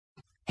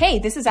Hey,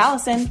 this is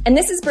Allison. And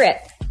this is Britt.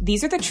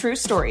 These are the true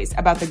stories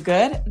about the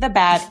good, the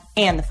bad,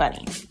 and the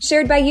funny.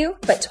 Shared by you,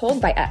 but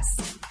told by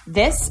us.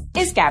 This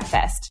is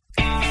GabFest.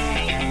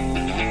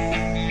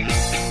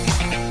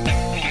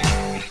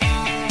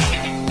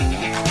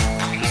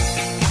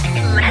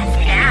 Let's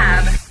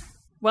gab.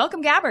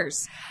 Welcome,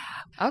 Gabbers.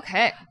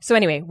 Okay. So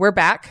anyway, we're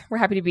back. We're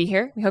happy to be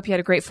here. We hope you had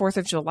a great 4th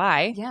of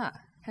July. Yeah.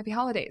 Happy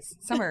holidays.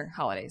 Summer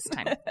holidays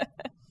time.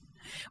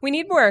 We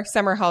need more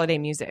summer holiday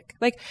music.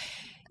 Like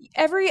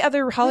every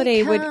other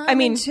holiday would,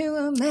 to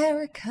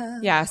America.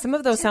 Yeah, some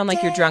of those sound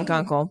like your drunk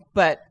uncle,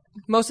 but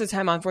most of the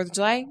time on 4th of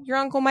July, your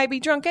uncle might be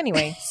drunk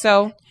anyway.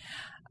 So,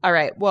 all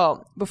right.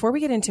 Well, before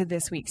we get into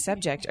this week's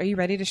subject, are you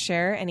ready to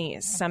share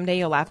any someday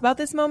you'll laugh about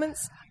this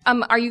moments?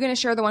 Are you going to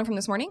share the one from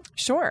this morning?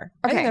 Sure.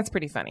 Okay. I think that's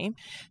pretty funny.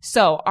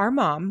 So our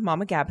mom,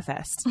 Mama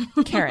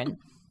Gabfest, Karen,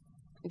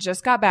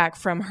 just got back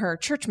from her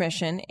church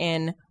mission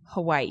in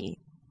Hawaii.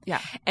 Yeah.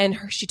 And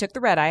she took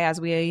the red eye,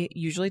 as we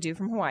usually do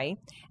from Hawaii.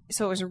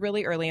 So it was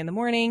really early in the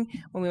morning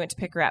when we went to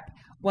pick her up.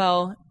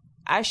 Well,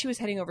 as she was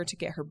heading over to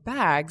get her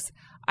bags,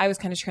 I was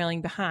kind of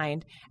trailing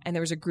behind, and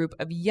there was a group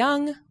of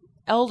young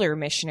elder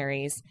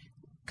missionaries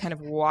kind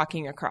of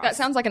walking across. That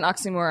sounds like an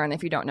oxymoron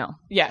if you don't know.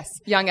 Yes.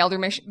 Young elder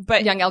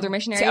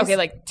missionaries? Okay,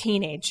 like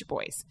teenage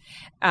boys.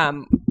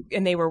 And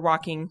they were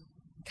walking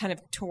kind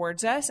of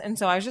towards us, and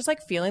so I was just like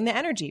feeling the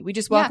energy. We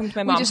just welcomed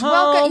my mom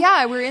home.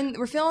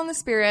 We're feeling the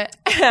spirit.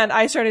 And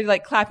I started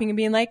like clapping and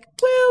being like,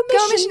 "Woo,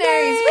 go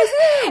missionaries!"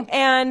 Woo-hoo!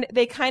 And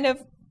they kind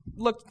of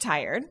looked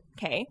tired.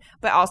 Okay,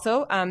 but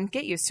also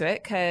get used to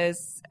it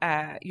because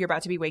you're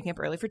about to be waking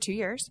up early for 2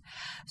 years.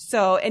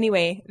 So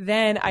anyway,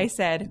 then I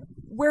said,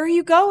 "Where are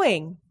you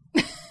going?"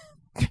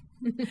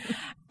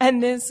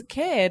 And this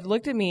kid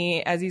looked at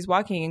me as he's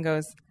walking and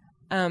goes,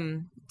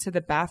 "To the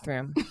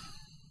bathroom."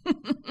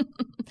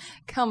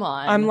 Come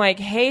on. I'm like,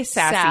 "Hey,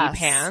 sassy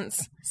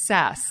pants.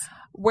 Sass.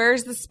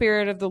 Where's the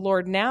spirit of the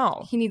Lord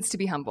now?" He needs to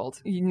be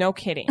humbled. No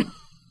kidding.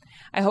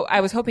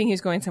 I was hoping he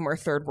was going somewhere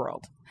third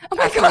world. Oh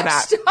my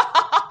gosh.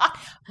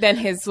 Then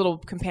his little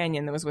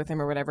companion that was with him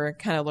or whatever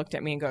kind of looked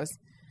at me and goes,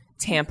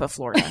 "Tampa,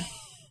 Florida."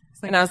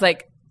 And I was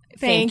like,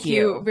 Thank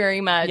you very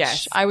much.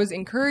 Yes. I was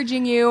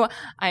encouraging you.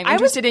 I'm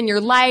interested in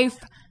your life.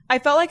 I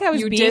felt like I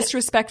was being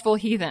disrespectful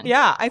heathen.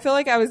 Yeah. I feel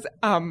like I was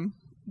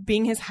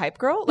being his hype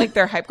girl, like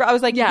their hype girl. I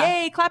was like,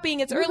 "Yay,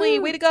 clapping. It's early.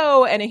 Way to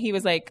go." And he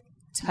was like,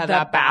 "To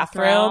the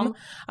bathroom."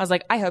 I was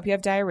like, "I hope you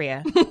have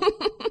diarrhea."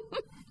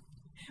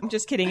 I'm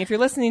just kidding. If you're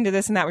listening to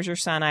this and that was your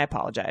son, I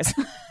apologize.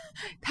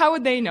 How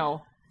would they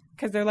know?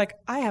 Because they're like,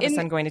 "I have a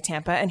son going to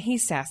Tampa and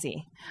he's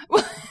sassy."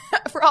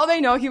 For all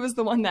they know, he was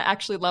the one that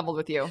actually leveled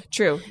with you.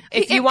 True.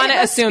 If you want to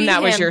assume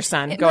that was your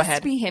son, go ahead. It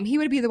must be him. He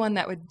would be the one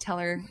that would tell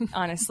her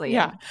honestly.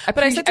 Yeah.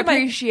 But I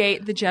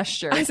appreciate the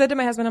gesture. I said to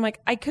my husband, I'm like,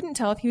 I couldn't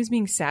tell if he was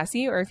being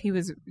sassy or if he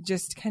was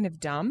just kind of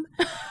dumb.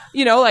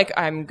 You know, like,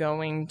 "I'm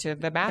going to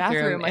the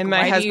bathroom." Like, and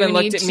my husband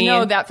looked at me.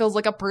 No, that feels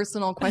like a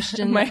personal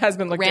question. My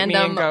husband looked at me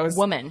and goes,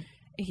 "Woman."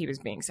 He was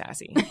being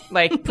sassy.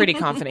 Like, pretty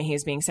confident he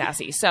was being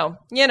sassy. So,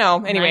 you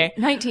know, anyway.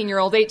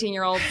 19-year-old,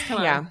 18-year-olds. Come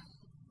on. Yeah.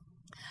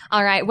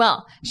 All right.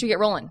 Well, should we get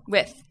rolling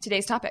with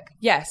today's topic?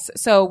 Yes.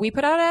 So we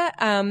put out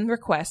a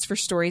request for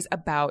stories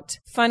about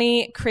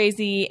funny,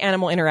 crazy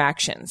animal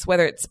interactions,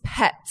 whether it's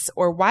pets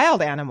or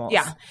wild animals.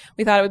 Yeah.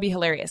 We thought it would be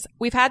hilarious.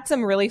 We've had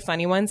some really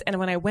funny ones. And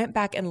when I went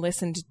back and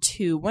listened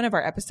to one of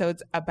our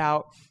episodes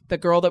about the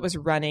girl that was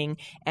running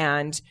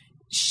and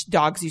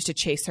dogs used to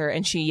chase her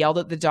and she yelled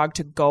at the dog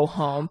to go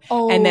home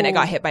and then it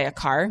got hit by a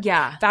car.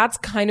 Yeah. That's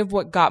kind of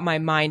what got my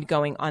mind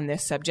going on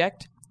this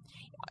subject,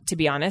 to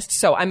be honest.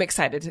 So I'm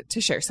excited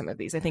to share some of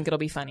these. I think it'll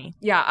be funny.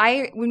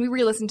 Yeah. When we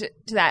re-listened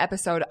to that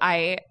episode,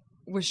 I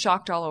was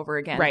shocked all over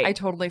again. Right. I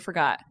totally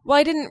forgot. Well,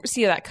 I didn't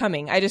see that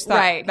coming. I just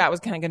thought that was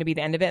kind of going to be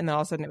the end of it. And then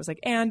all of a sudden it was like,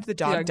 and the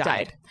dog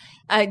died.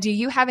 Do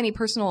you have any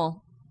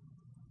personal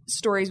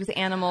stories with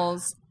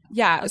animals?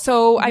 Yeah.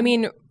 So, I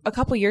mean, a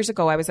couple years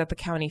ago, I was at the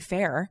county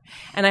fair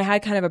and I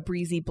had kind of a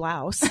breezy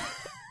blouse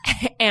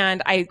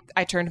and I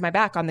turned my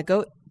back on the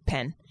goat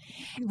pen.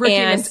 Rookie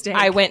mistake.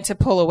 I went to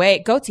pull away.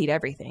 Goats eat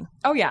everything.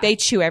 Oh, yeah. They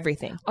chew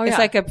everything. Oh, it's yeah.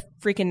 like a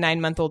freaking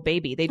 9-month-old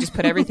baby. They just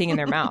put everything in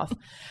their mouth.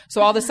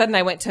 So all of a sudden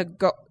I went to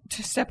go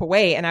to step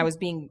away and I was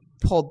being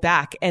pulled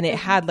back and it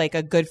had like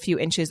a good few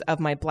inches of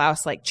my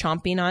blouse like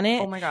chomping on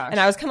it. Oh my gosh. And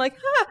I was kind of like,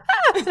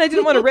 and I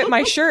didn't want to rip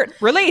my shirt.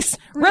 Release.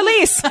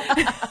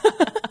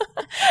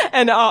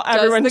 And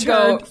everyone Does the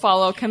turned. goat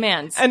follow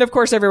commands? And of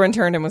course everyone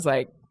turned and was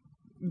like,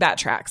 that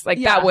tracks. Like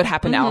that would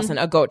happen to Allison.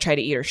 A goat tried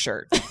to eat her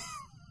shirt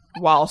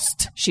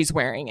whilst she's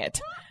wearing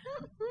it.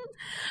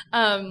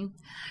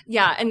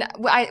 Yeah. And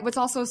what's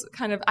also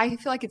kind of, I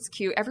feel like it's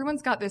cute.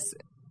 Everyone's got this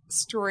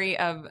story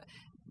of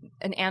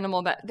an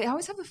animal that they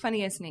always have the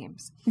funniest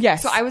names.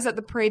 Yes. So I was at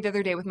the parade the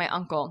other day with my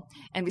uncle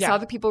and we saw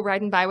the people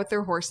riding by with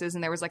their horses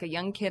and there was like a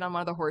young kid on one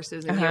of the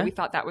horses and we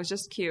thought that was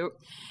just cute.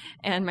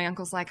 And my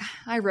uncle's like,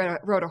 "I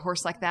rode a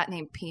horse like that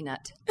named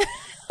Peanut."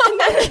 Isn't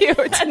that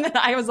cute? And then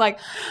I was like,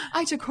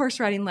 "I took horse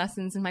riding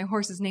lessons and my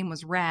horse's name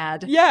was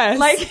Rad." Yes.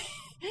 Like,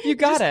 you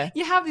gotta.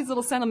 You have these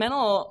little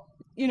sentimental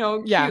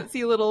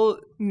cutesy little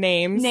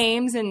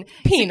names and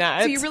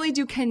Peanut. So you really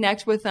do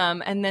connect with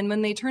them. And then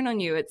when they turn on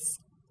you, it's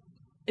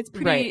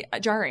pretty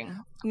jarring.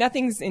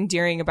 Nothing's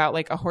endearing about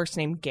like a horse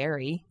named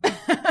Gary.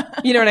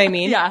 You know what I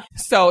mean? Yeah.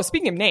 So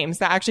speaking of names,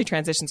 that actually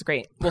transitions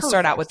great. We'll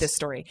start out with this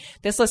story.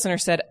 This listener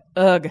said,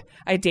 ugh,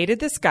 I dated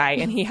this guy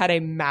and he had a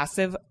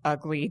massive,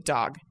 ugly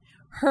dog.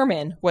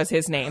 Herman was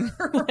his name.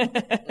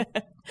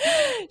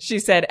 She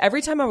said,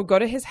 every time I would go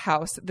to his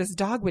house, this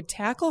dog would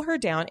tackle her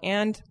down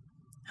and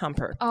hump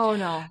her. Oh,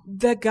 no.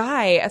 The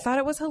guy, I thought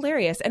it was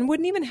hilarious and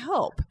wouldn't even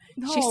help.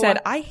 No. She said,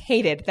 I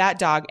hated that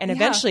dog and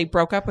eventually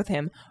broke up with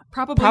him.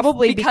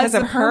 Probably because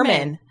of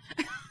Herman.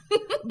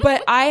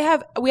 But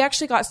we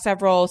actually got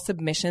several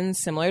submissions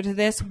similar to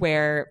this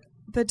where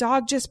the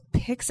dog just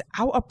picks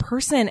out a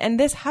person. And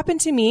this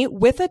happened to me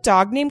with a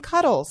dog named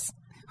Cuddles.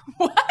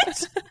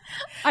 What?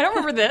 I don't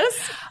remember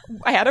this.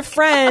 I had a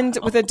friend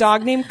with a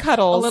dog named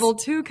Cuddles. A little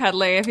too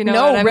cuddly, if you know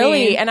what I mean. No,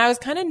 really. And I was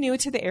kind of new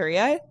to the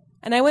area.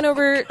 And I went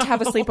over to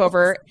have a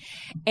sleepover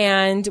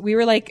and we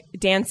were like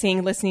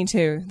dancing, listening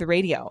to the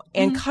radio.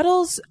 And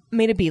Cuddles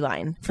made a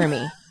beeline for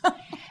me.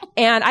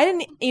 And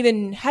I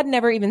had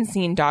never even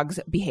seen dogs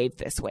behave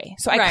this way.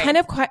 So I kind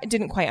of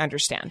didn't quite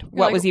understand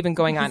what was even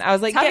going on. I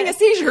was like, having a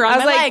seizure on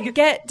my leg.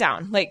 Get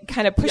down, like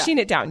kind of pushing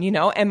it down,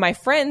 And my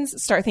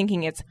friends start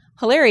thinking it's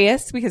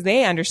hilarious because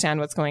they understand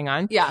what's going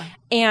on. Yeah.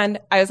 And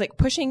I was like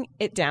pushing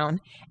it down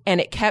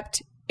and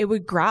it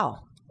would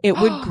growl. It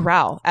would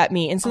growl at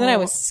me. And so then I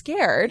was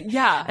scared.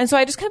 Yeah. And so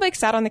I just kind of like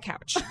sat on the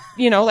couch,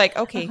 like,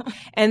 okay.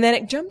 And then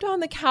it jumped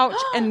on the couch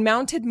and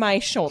mounted my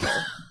shoulder.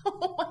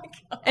 Oh my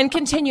God. And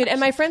continued.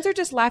 And my friends are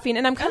just laughing.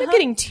 And I'm kind of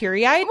getting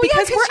teary-eyed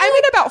because I'm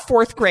in about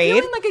fourth grade.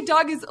 Feeling like a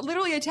dog is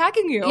literally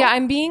attacking you. Yeah,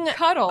 I'm being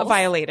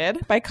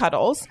violated by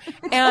Cuddles.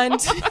 And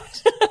that's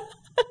what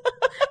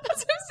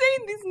I'm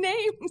saying, these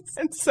names.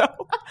 And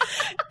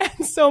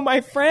so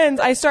my friends,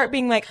 I start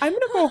being like, I'm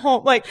going to go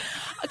home. Like,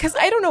 because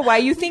I don't know why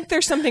you think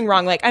there's something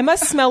wrong. Like, I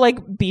must smell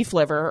like beef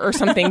liver or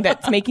something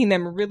that's making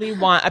them really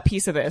want a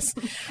piece of this.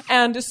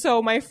 And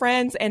so my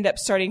friends end up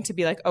starting to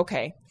be like,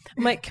 okay.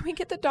 I'm like, can we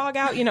get the dog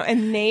out?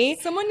 And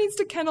someone needs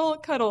to kennel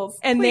Cuddles.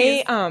 And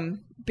please. they,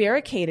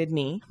 barricaded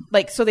me.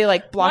 Like, so they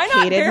like blockaded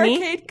Why not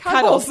barricade me.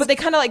 Cuddles? But they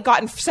kind of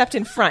like stepped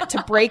in front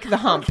to break the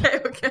hump.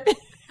 Okay.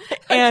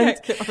 And, I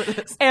can't get over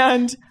this.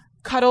 And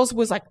Cuddles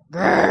was like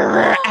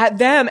at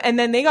them, and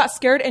then they got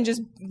scared and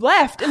just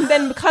left. And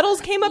then Cuddles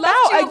came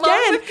about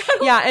again.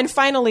 Yeah, and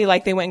finally,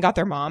 like they went and got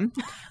their mom,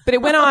 but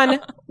it went on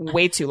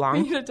way too long.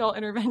 We need adult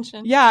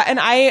intervention. Yeah, and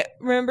I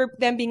remember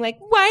them being like,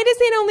 "Why does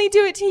it only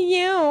do it to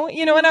you?"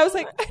 And I was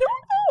like, "I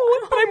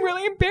don't know, but I'm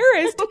really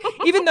embarrassed."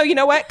 Even though, you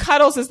know what,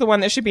 Cuddles is the one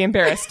that should be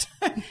embarrassed.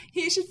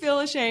 He should feel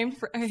ashamed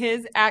for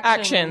his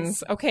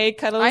actions. Okay,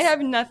 Cuddles. I have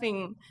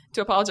nothing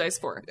to apologize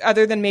for,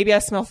 other than maybe I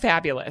smell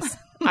fabulous.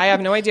 I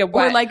have no idea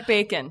what. Or like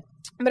bacon.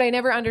 But I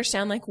never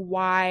understand like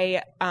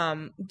why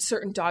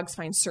certain dogs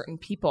find certain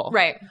people.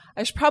 Right.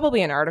 There's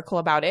probably an article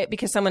about it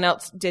because someone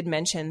else did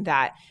mention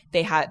that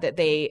they had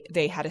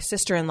a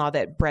sister-in-law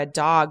that bred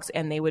dogs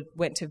and they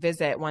went to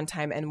visit one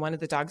time and one of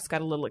the dogs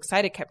got a little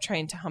excited, kept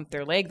trying to hump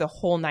their leg the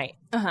whole night.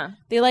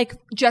 They like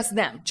just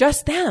them.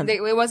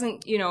 It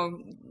wasn't,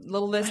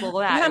 little this, little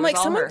that. Yeah, I'm like,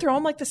 someone throw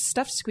him like the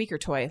stuffed squeaker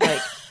toy.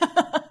 Like,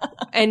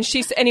 and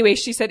she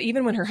said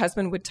even when her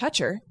husband would touch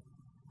her,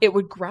 it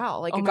would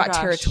growl, like it got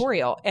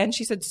territorial. And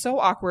she said, so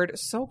awkward,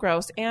 so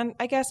gross, and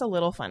I guess a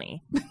little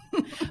funny.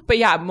 But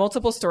yeah,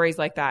 multiple stories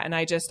like that. And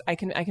I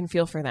can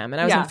feel for them.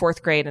 And I was in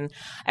fourth grade, and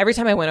every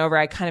time I went over,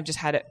 I kind of just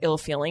had ill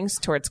feelings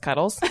towards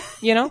Cuddles,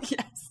 Yes.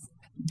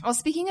 Well,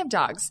 speaking of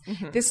dogs,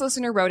 this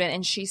listener wrote in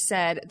and she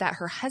said that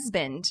her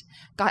husband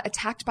got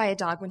attacked by a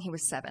dog when he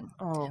was 7,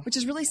 which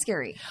is really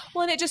scary.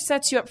 Well, and it just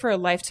sets you up for a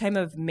lifetime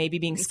of maybe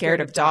being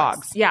scared of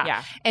dogs.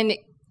 Yeah. And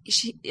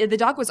the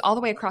dog was all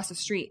the way across the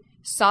street,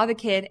 saw the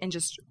kid and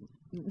just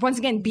once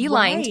again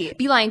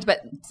beelined,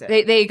 but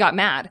they got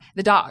mad.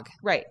 The dog.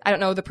 Right. I don't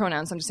know the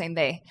pronouns. I'm just saying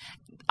they.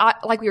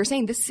 Like we were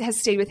saying, this has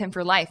stayed with him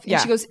for life.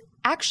 And she goes,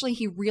 actually,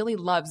 he really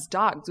loves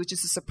dogs, which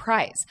is a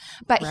surprise.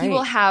 But he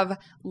will have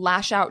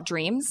lash out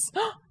dreams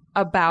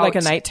about like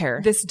a night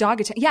terror. This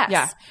dog attack. Yes.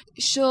 Yeah.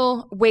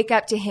 She'll wake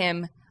up to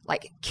him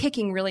like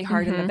kicking really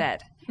hard in the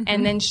bed.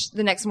 And then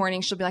the next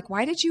morning she'll be like,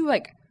 why did you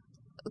like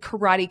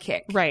karate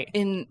kick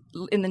in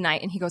the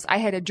night? And he goes, I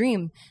had a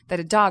dream that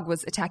a dog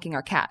was attacking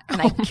our cat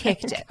and I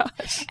kicked it.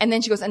 And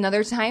then she goes,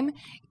 another time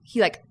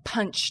he like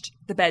punched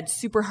the bed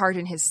super hard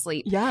in his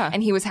sleep. Yeah.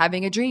 And he was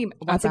having a dream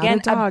once again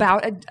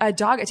about a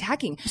dog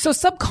attacking. So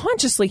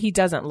subconsciously he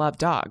doesn't love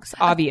dogs,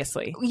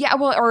 obviously. Yeah.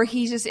 Well, or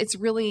it's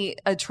really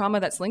a trauma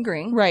that's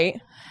lingering.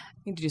 Right.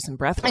 Need to do some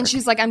breath work. And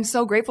she's like, I'm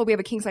so grateful we have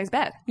a king size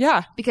bed.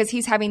 Yeah. Because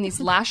he's having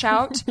these lash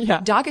out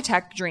dog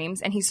attack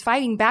dreams and he's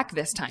fighting back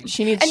this time.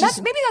 Maybe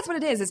that's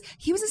what it is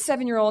he was a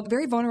 7-year-old,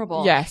 very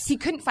vulnerable. Yes. He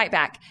couldn't fight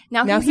back.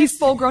 Now he's a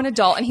full grown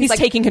adult and he's like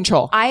taking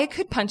control. I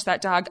could punch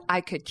that dog.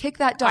 I could kick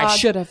that dog. I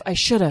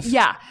should have.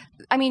 Yeah.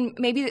 I mean,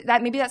 maybe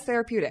that's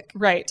therapeutic.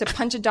 Right. To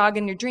punch a dog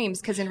in your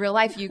dreams because in real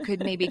life you could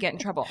maybe get in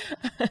trouble.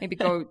 Maybe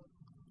go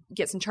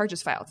get some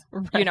charges filed.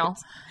 Right.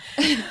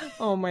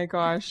 Oh my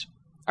gosh.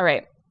 All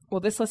right. Well,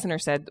 this listener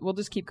said, we'll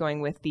just keep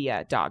going with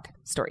the dog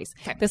stories.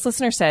 Okay. This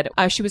listener said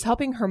she was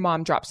helping her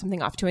mom drop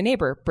something off to a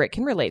neighbor. Britt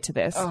can relate to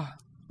this. Oh.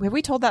 Have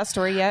we told that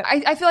story yet?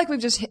 I feel like we've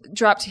just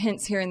dropped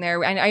hints here and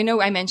there. I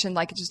know I mentioned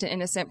like just an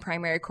innocent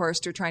primary course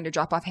to trying to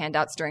drop off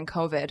handouts during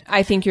COVID.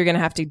 I think you're going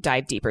to have to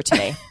dive deeper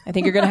today. I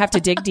think you're going to have to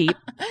dig deep.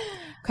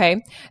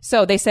 Okay.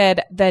 So they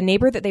said the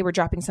neighbor that they were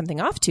dropping something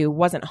off to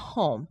wasn't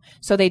home.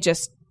 So they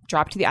just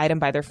dropped the item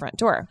by their front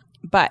door.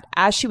 But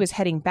as she was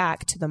heading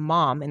back to the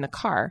mom in the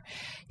car,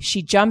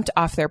 she jumped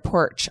off their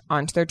porch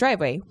onto their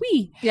driveway.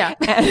 Whee! Yeah.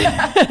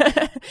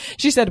 And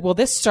she said, well,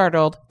 this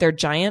startled their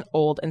giant,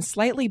 old, and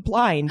slightly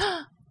blind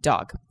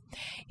dog.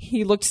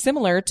 He looked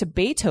similar to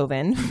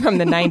Beethoven from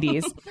the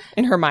 90s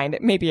in her mind.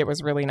 Maybe it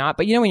was really not.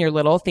 But you know when you're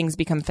little, things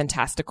become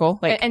fantastical.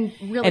 Like, and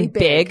really and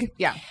big.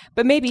 Yeah.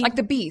 But maybe... Like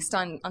the Beast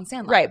on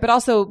Sandlot. Right. But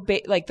also,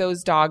 like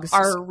those dogs...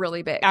 Are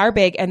really big. Are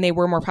big, and they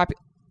were more popular.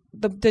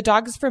 The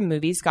dogs from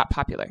movies got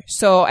popular.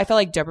 So I felt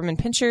like Doberman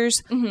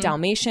Pinschers,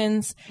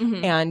 Dalmatians,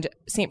 and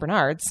St.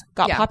 Bernards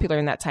got popular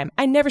in that time.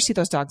 I never see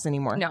those dogs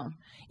anymore. No.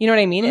 You know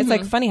what I mean? It's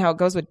like funny how it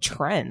goes with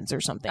trends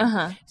or something.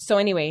 So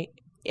anyway,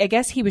 I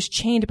guess he was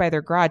chained by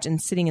their garage and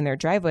sitting in their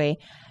driveway.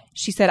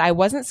 She said, I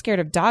wasn't scared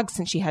of dogs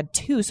since she had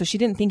two, so she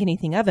didn't think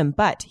anything of him.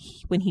 But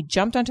when he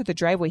jumped onto the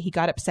driveway, he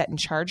got upset and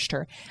charged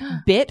her,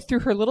 bit through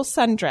her little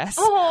sundress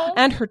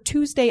and her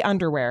Tuesday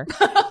underwear.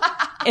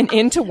 And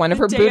into one of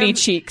her booty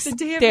cheeks. The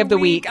day of the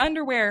week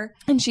underwear.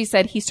 And she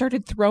said he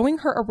started throwing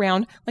her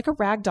around like a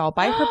rag doll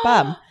by her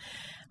bum.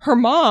 Her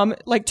mom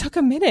like took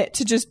a minute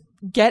to just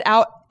get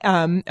out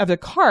of the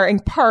car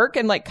and park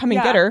and like come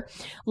and get her.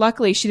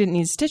 Luckily, she didn't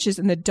need stitches,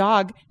 and the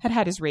dog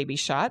had his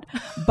rabies shot,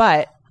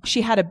 but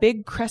she had a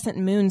big crescent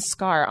moon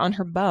scar on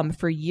her bum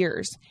for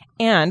years.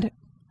 And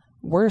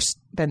worse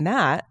than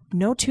that,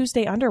 no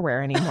Tuesday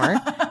underwear anymore.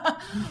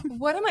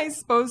 What am I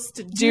supposed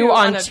to do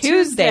on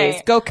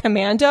Tuesdays? Go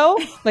commando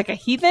like a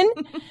heathen?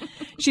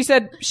 She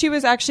said she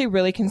was actually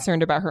really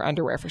concerned about her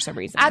underwear for some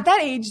reason. At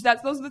that age,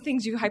 those are the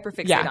things you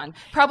hyperfixate on.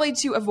 Probably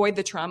to avoid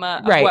the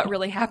trauma of what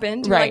really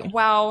happened. Right. Like,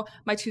 wow,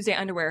 my Tuesday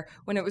underwear.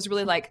 When it was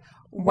really like,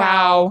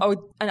 wow,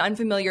 an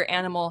unfamiliar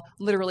animal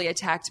literally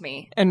attacked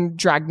me. And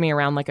dragged me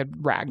around like a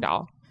rag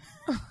doll.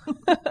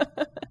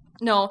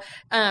 No,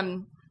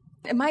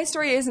 my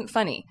story isn't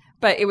funny.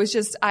 But it was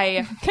just,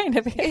 kind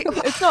of,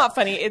 it's not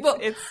funny.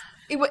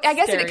 I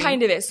guess it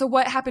kind of is. So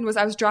what happened was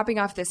I was dropping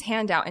off this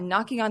handout and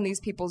knocking on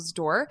these people's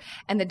door,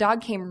 and the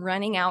dog came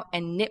running out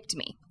and nipped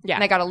me. Yeah.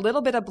 And I got a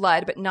little bit of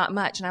blood, but not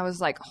much. And I was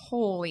like,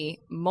 holy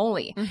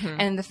moly.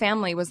 And the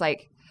family was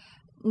like,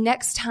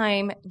 next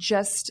time,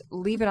 just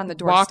leave it on the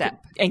doorstep.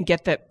 Walk and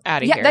get that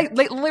out of here. Yeah,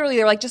 literally,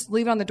 they're like, just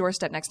leave it on the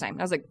doorstep next time.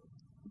 And I was like,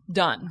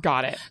 done.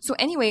 Got it. So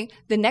anyway,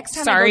 the next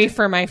time Sorry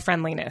for my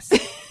friendliness.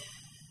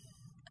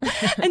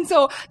 And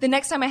so the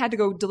next time I had to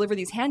go deliver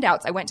these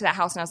handouts, I went to that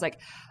house and I was like,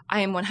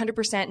 I am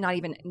 100% not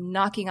even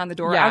knocking on the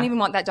door. I don't even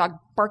want that dog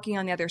barking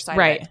on the other side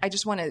of it. I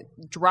just want to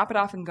drop it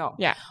off and go.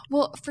 Yeah.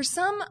 Well, for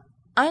some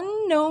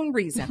unknown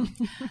reason,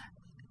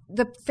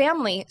 the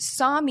family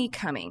saw me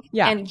coming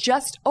and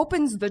just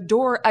opens the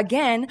door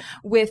again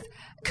with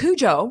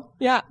Cujo.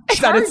 Yeah. Is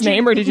that its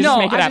name, or did you just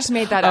make it up? No, I just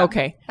made that up.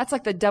 Okay. That's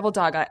like the devil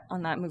dog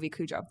on that movie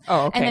Cujo.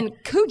 Oh, okay. And then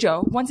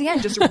Cujo, once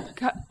again, just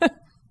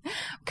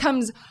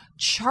comes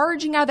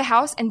charging out of the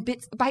house and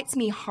bites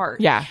me hard.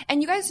 Yeah.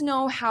 And you guys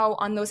know how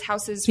on those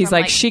houses he's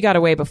like, she got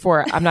away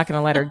before. I'm not going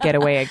to let her get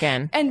away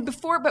again. And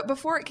before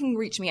it can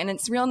reach me, and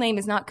its real name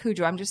is not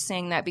Cujo. I'm just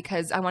saying that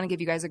because I want to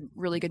give you guys a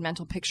really good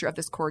mental picture of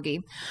this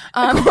corgi.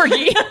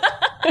 Corgi.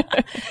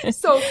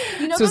 So,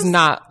 this was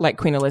not like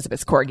Queen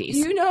Elizabeth's corgis.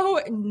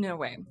 No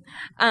way.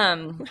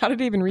 How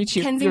did it even reach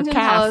you? Kensington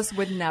Palace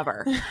would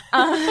never.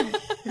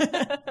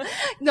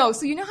 No,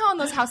 so you know how in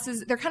those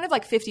houses, they're kind of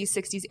like 50s,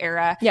 60s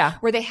era. Yeah.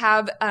 Where they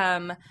have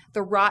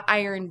the wrought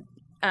iron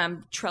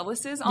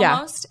trellises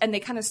almost, and they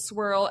kind of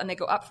swirl and they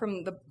go up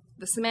from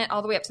the cement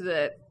all the way up to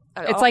the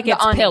it's like its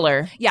awning.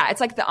 pillar. Yeah,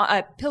 it's like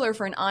the pillar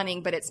for an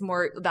awning, but it's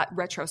more that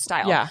retro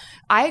style. Yeah.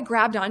 I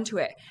grabbed onto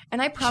it, and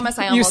I promise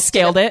I almost You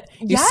scaled it?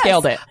 You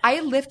scaled it.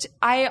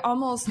 I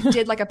almost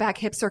did like a back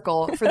hip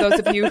circle for those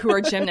of you who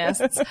are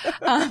gymnasts.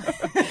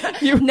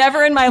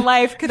 Never in my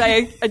life could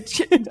I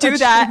do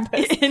that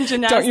in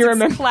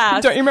gymnastics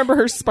class. Don't you remember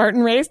her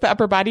Spartan race, the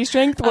upper body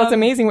strength? Well, it's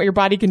amazing what your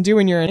body can do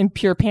when you're in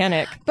pure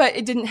panic. But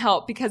it didn't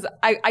help because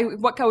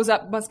what goes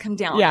up must come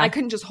down. Yeah. I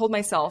couldn't just hold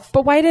myself.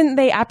 But why didn't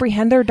they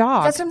apprehend their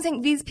dog? That's what I'm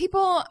saying. These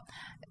people,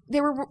 they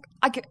were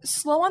like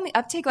slow on the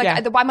uptake.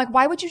 I'm like,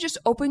 why would you just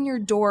open your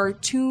door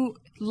to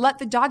let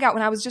the dog out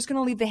when I was just going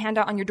to leave the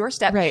handout on your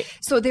doorstep? Right.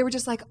 So they were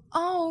just like,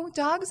 oh,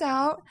 dog's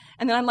out.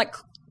 And then I'm like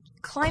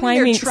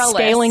climbing their trellis.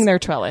 Scaling their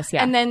trellis,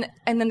 yeah. And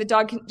then the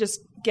dog just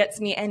gets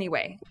me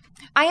anyway.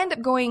 I end up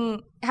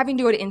having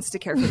to go to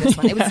Instacare for this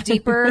one. It was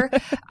deeper.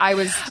 I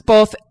was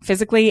both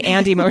physically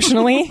and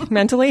emotionally,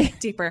 mentally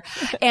deeper.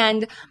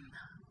 And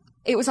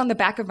it was on the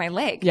back of my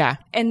leg. Yeah.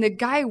 And the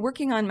guy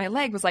working on my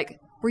leg was like,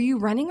 were you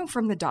running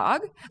from the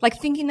dog? Like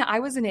thinking that I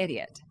was an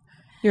idiot.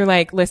 You're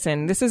like,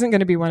 listen, this isn't going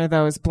to be one of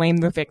those blame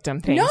the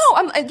victim things.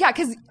 No,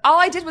 because all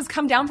I did was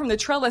come down from the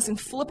trellis and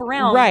flip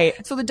around.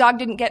 Right. So the dog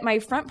didn't get my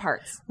front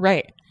parts.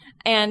 Right.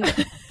 But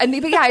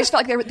yeah, I just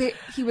felt like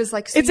he was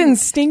like, so it's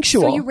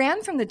instinctual. So you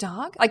ran from the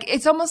dog? Like,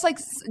 it's almost like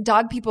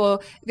dog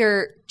people,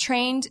 they're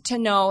trained to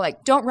know,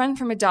 like, don't run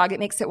from a dog. It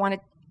makes it want to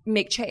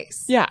make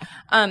chase. Yeah.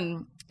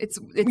 It's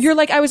You're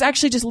like, I was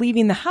actually just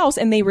leaving the house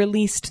and they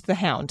released the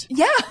hound.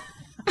 Yeah.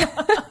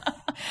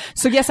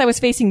 So yes, I was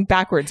facing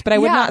backwards, but I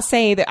would not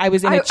say that I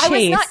was in a chase. I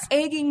was not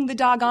egging the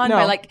dog on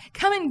by like,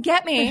 come and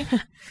get me.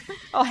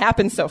 All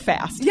happened so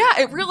fast. Yeah,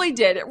 it really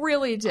did. It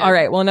really did. All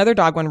right. Well, another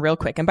dog one real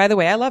quick. And by the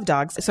way, I love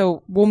dogs.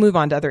 So we'll move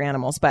on to other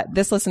animals. But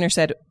this listener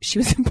said she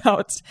was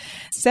about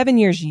 7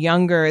 years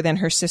younger than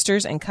her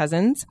sisters and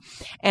cousins.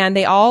 And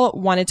they all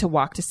wanted to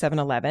walk to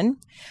 7-Eleven.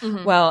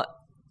 Mm-hmm. Well,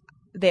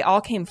 they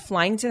all came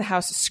flying to the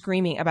house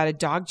screaming about a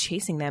dog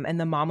chasing them. And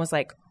the mom was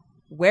like,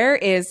 where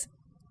is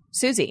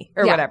Susie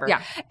or whatever?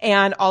 Yeah.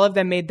 And all of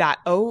them made that,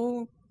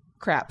 oh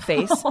crap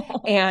face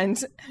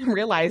and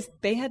realized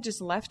they had just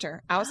left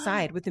her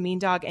outside with the mean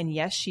dog. And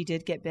yes, she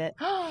did get bit.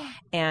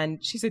 And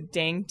she said,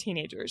 dang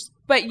teenagers.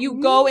 But you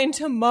go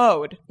into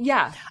mode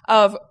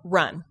of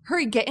run.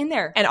 Hurry, get in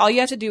there. And all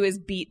you have to do is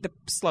beat the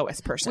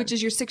slowest person. Which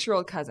is your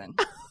 6-year-old cousin.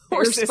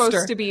 Or you're sister.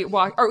 Supposed to be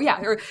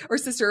or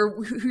sister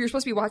who you're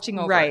supposed to be watching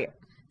over. Right.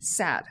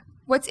 Sad.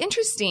 What's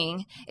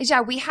interesting is,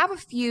 we have a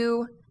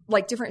few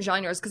like different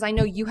genres because I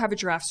know you have a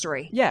giraffe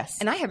story. Yes.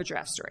 And I have a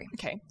giraffe story.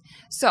 Okay.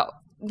 So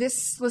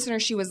this listener,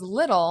 she was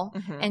little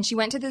and she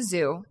went to the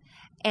zoo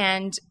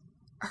and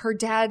her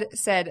dad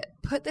said,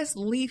 put this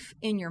leaf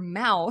in your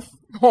mouth.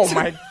 Oh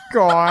my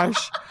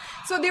gosh.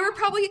 So they were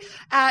probably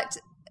at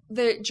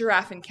the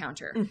giraffe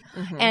encounter.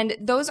 Mm-hmm. And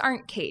those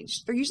aren't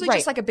caged. They're usually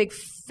just like a big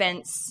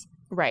fence.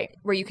 Right.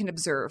 Where you can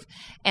observe.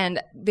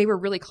 And they were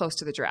really close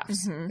to the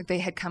giraffes. Mm-hmm. They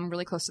had come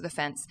really close to the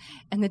fence.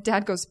 And the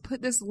dad goes,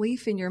 put this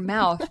leaf in your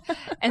mouth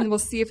and we'll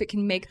see if it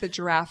can make the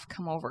giraffe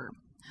come over.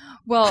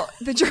 Well,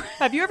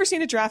 have you ever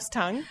seen a giraffe's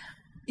tongue?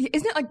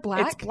 Isn't it like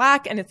black? It's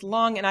black and it's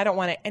long and I don't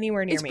want it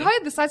anywhere near me. It's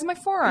probably the size of my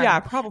forearm.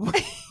 Yeah,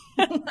 probably.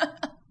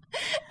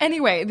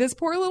 Anyway, this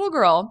poor little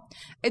girl,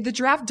 the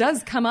giraffe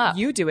does come up.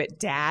 You do it,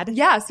 Dad.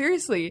 Yeah,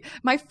 seriously.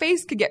 My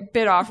face could get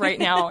bit off right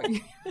now.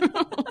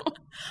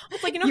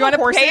 It's like, you want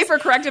to pay for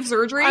corrective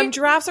surgery?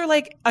 Giraffes are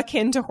like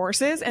akin to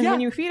horses. And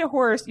when you feed a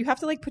horse, you have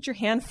to like put your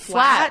hand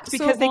flat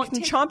because they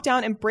can chomp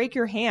down and break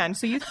your hand.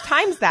 So you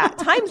times that.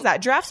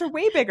 Giraffes are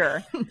way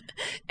bigger.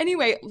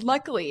 Anyway,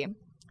 luckily,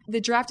 the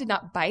giraffe did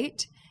not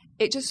bite.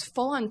 It just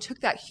full on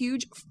took that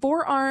huge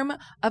forearm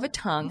of a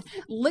tongue,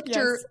 licked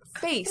her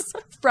face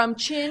from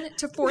chin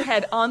to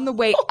forehead on the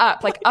way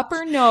up, like up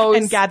her nose.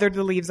 And gathered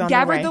the leaves on the way.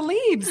 Gathered the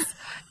leaves.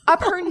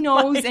 Up her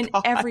nose and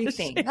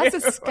everything. That's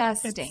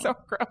disgusting. It's so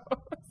gross.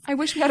 I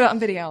wish we had it on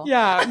video.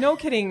 Yeah, no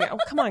kidding. Oh,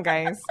 come on,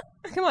 guys.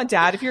 Come on,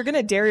 Dad. If you're going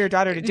to dare your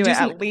daughter to do it,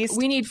 at least.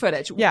 We need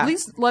footage. Yeah. At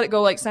least let it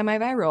go like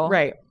semi-viral.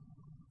 Right.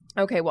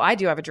 Okay, well, I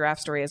do have a giraffe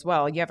story as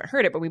well. You haven't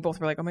heard it, but we both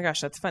were like, oh my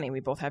gosh, that's funny. We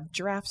both have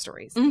giraffe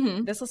stories.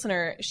 Mm-hmm. This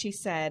listener, she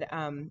said,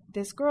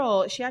 this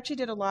girl, she actually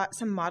did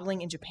some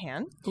modeling in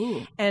Japan.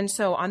 Ooh. And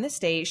so on this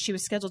day, she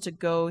was scheduled to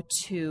go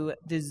to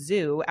the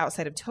zoo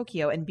outside of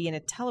Tokyo and be in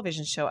a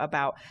television show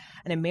about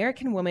an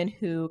American woman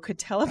who could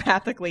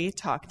telepathically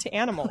talk to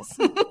animals.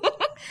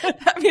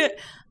 I mean,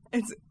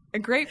 it's a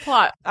great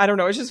plot. I don't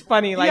know. It's just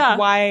funny. Like,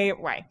 why?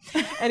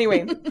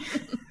 Anyway,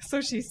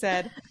 so she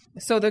said...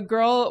 So the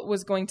girl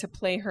was going to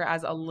play her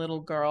as a little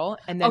girl,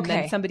 and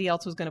then somebody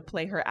else was going to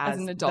play her as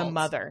an adult. the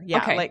mother.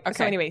 Yeah. Okay.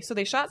 So anyway, so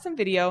they shot some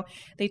video.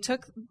 They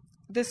took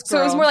this girl.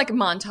 So it was more like a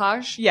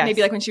montage? Yes.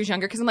 Maybe like when she was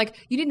younger. Because I'm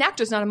like, you need an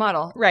actress, not a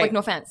model. Right. Like, no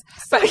offense.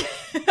 But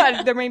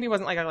there maybe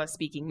wasn't like a lot of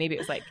speaking. Maybe it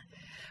was like...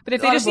 But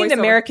if they just need an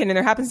American and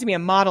there happens to be a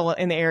model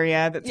in the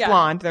area that's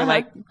blonde, they're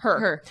like,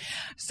 her.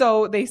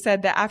 So they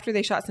said that after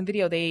they shot some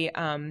video, they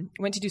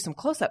went to do some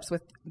close-ups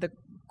with the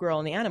girl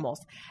and the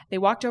animals. They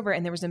walked over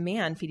and there was a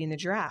man feeding the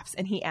giraffes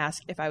and he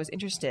asked if I was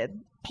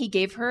interested. He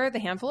gave her the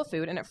handful of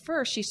food and at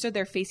first she stood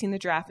there facing the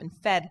giraffe and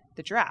fed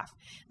the giraffe.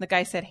 And the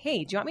guy said,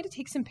 hey, do you want me to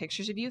take some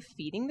pictures of you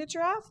feeding the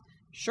giraffe?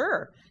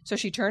 Sure. So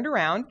she turned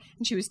around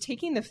and she was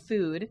taking the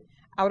food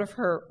out of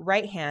her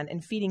right hand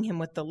and feeding him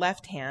with the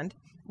left hand.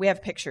 We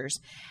have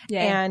pictures.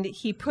 Yeah. And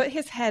he put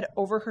his head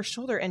over her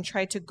shoulder and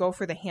tried to go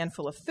for the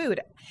handful of food.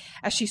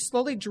 As she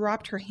slowly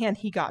dropped her hand,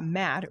 he got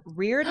mad,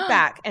 reared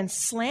back, and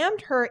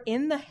slammed her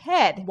in the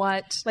head.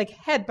 What? Like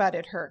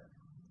headbutted her.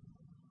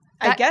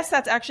 I guess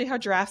that's actually how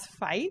giraffes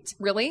fight.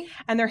 Really?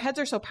 And their heads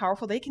are so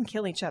powerful, they can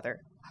kill each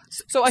other.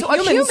 So a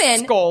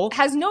human skull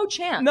has no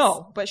chance.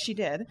 No, but she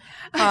did.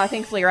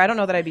 Thankfully, or I don't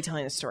know that I'd be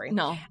telling this story.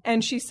 No.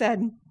 And she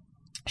said...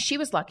 She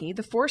was lucky.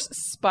 The force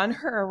spun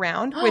her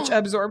around, which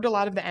absorbed a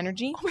lot of the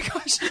energy. Oh my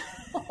gosh.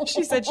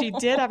 She said she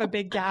did have a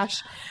big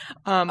gash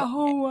and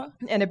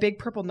a big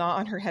purple knot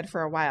on her head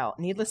for a while.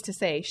 Needless to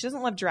say, she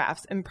doesn't love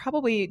giraffes and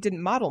probably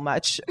didn't model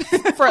much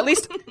for at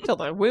least till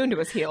the wound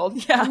was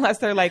healed. Yeah. Unless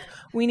they're like,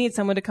 we need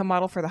someone to come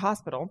model for the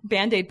hospital.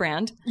 Band-Aid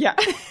brand. Yeah.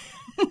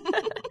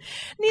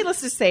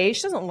 Needless to say,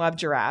 she doesn't love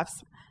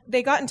giraffes.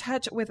 they got in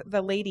touch with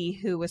the lady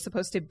who was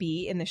supposed to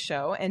be in the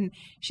show, and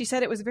she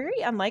said it was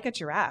very unlike a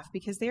giraffe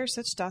because they are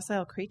such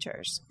docile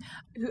creatures.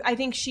 I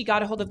think she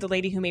got a hold of the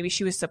lady who maybe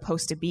she was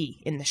supposed to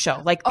be in the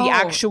show, like the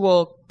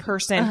actual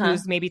person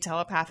who's maybe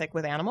telepathic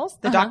with animals,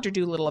 the Dr.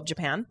 Dolittle of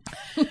Japan.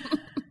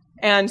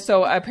 And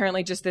so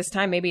apparently just this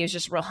time, maybe he's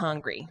just real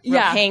hungry,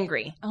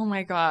 hangry. Oh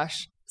my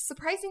gosh.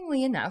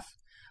 Surprisingly enough,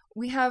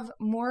 we have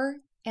more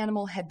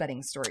animal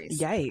headbutting stories.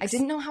 Yikes. I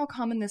didn't know how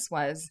common this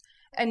was.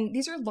 And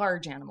these are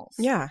large animals.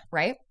 Yeah.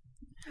 Right?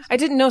 I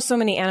didn't know so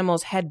many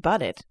animals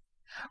head-butted.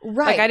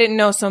 Right. Like, I didn't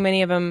know so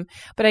many of them.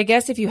 But I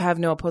guess if you have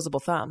no opposable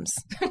thumbs,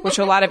 which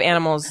a lot of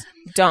animals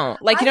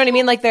don't. Like, you know what I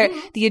mean? Like,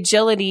 the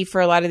agility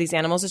for a lot of these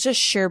animals is just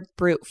sheer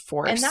brute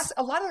force. And that's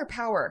a lot of their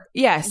power.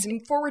 Yes. In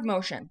forward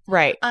motion.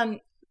 Right.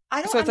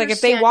 I don't So it's like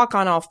if they walk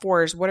on all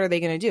fours, what are they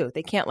going to do?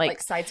 They can't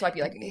like sideswipe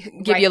you, like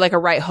give you like a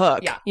right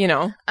hook. Yeah. You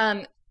know.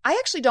 I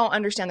actually don't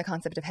understand the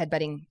concept of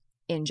headbutting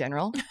in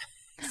general.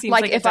 Seems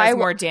like it does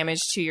more damage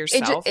to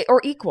yourself.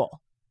 Or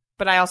equal.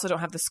 But I also don't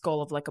have the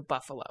skull of like a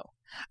buffalo.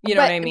 You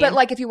know what I mean? But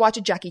like if you watch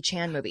a Jackie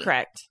Chan movie.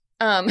 Correct.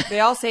 They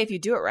all say if you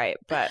do it right,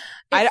 but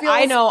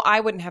I know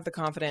I wouldn't have the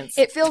confidence.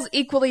 It feels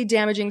equally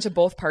damaging to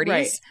both parties.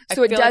 Right.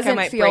 So it doesn't like I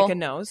might break a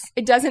nose.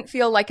 It doesn't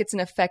feel like it's an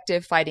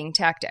effective fighting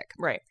tactic.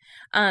 Right.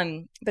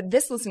 But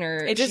this listener,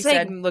 it just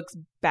like looks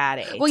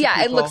bad. Well,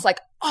 yeah, it looks like,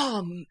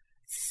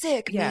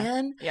 sick,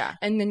 man. Yeah.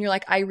 And then you're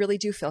like, I really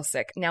do feel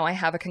sick. Now I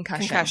have a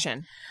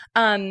concussion.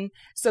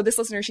 So this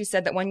listener, she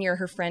said that one year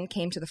her friend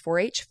came to the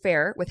 4-H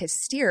fair with his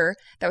steer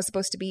that was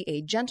supposed to be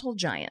a gentle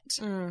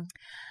giant.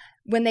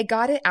 When they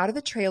got it out of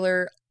the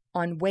trailer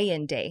on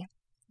weigh-in day,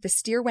 the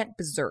steer went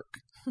berserk.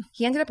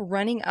 He ended up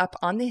running up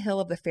on the hill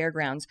of the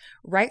fairgrounds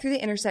right through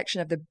the intersection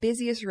of the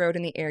busiest road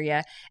in the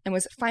area and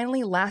was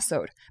finally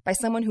lassoed by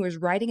someone who was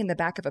riding in the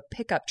back of a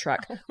pickup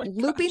truck,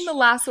 looping the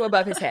lasso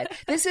above his head.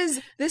 This is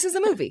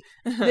a movie.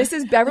 This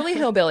is Beverly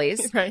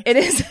Hillbillies. Right. It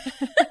is.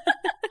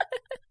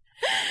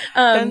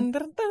 Dun,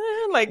 dun,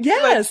 dun, like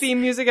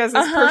theme music as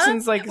this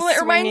person's like well,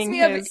 it reminds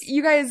me of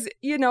you guys.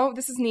 You know,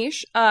 this is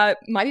niche.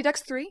 Mighty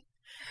Ducks 3.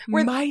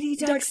 Mighty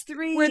Ducks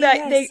 3. Where that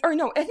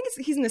I think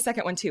he's in the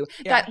second one too.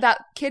 Yeah. That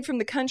kid from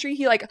the country,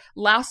 he like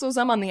lassos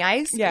them on the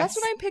ice. Yes. That's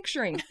what I'm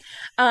picturing.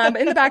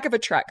 In the back of a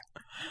truck.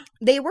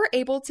 They were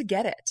able to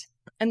get it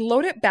and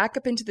load it back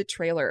up into the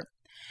trailer.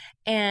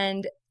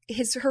 And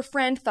her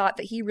friend thought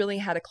that he really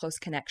had a close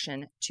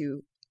connection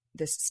to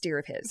this steer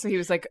of his. So he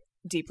was like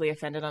deeply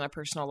offended on a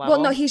personal level.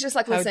 Well, no, he's just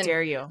like, listen, how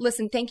dare you?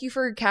 Listen, thank you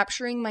for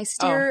capturing my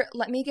steer.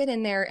 Let me get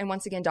in there and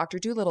once again, Dr.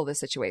 Dolittle this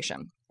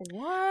situation.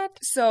 What?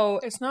 So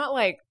it's not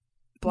like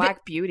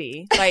Black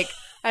Beauty. Like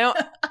I don't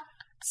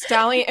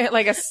stallion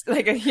like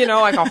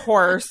a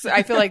horse.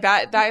 I feel like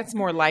that's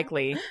more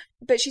likely.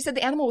 But she said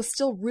the animal was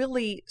still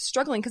really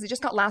struggling because it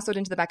just got lassoed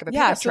into the back of a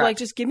pickup truck. Like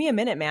just give me a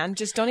minute, man.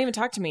 Just don't even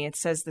talk to me. It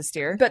says the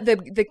steer. But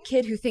the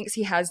kid who thinks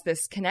he has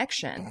this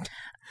connection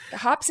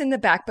hops in the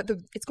back, but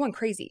it's going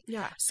crazy.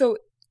 Yeah. So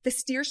the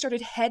steer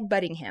started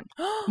headbutting him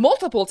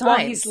multiple times.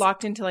 While he's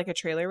locked into like a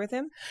trailer with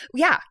him?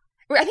 Yeah.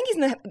 I think he's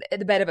in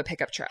the bed of a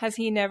pickup truck. Has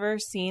he never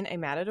seen a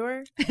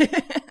matador?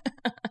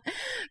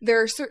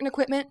 There are certain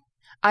equipment,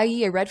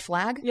 i.e. a red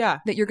flag,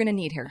 that you're going to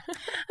need here.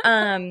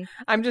 I'm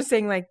just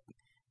saying, like,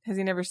 has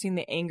he never seen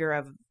the anger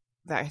of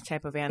that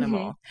type of animal?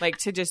 Mm-hmm. Like,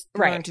 to just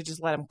learn to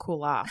just let him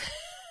cool off.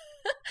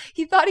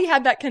 He thought he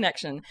had that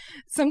connection.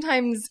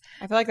 Sometimes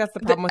I feel like that's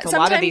the problem with a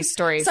lot of these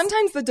stories.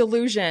 Sometimes the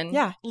delusion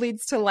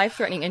leads to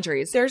life-threatening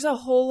injuries. There's a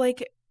whole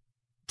like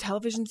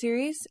television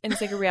series and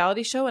it's like a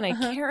reality show and I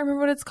can't remember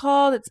what it's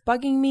called. It's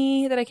bugging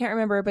me that I can't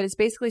remember, but it's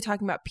basically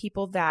talking about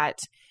people that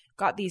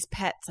got these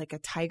pets like a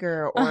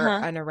tiger or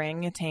an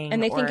orangutan.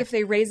 And they think if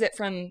they raise it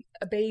from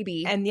a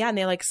baby. And and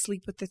they like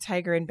sleep with the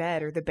tiger in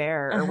bed or the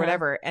bear or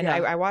whatever. And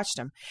I watched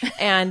them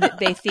and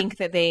they think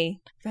that they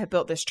have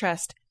built this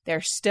trust.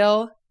 They're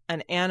still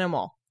an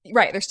animal.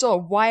 Right. They're still a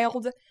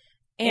wild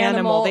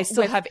animal. They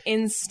still have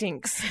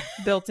instincts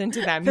built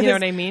into them. You know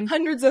what I mean?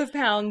 Hundreds of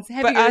pounds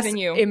heavier than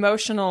you.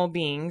 Emotional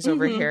beings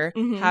over here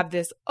have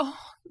this,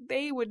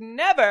 they would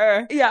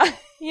never. Yeah.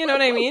 You know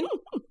what I mean?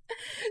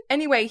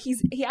 Anyway,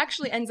 he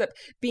actually ends up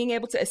being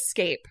able to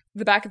escape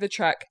the back of the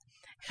truck.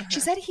 She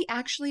said he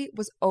actually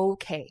was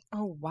okay.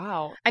 Oh,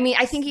 wow. I mean,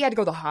 I think he had to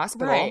go to the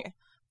hospital. Right.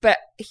 But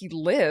he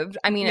lived.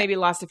 I mean, maybe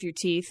lost a few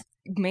teeth.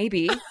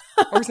 Maybe.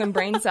 Or some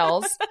brain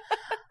cells.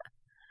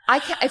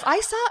 If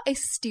I saw a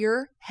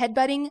steer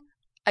headbutting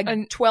a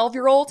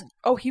 12-year-old.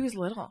 Oh, he was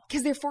little.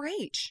 Because they're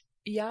 4-H.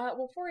 Yeah,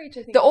 well, 4-H,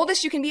 I think. The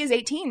oldest you can be is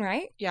 18,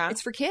 right? Yeah.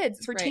 It's for kids.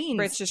 It's for teens.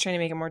 But it's just trying to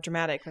make it more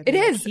dramatic. Like, it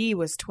is. He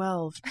was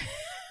 12.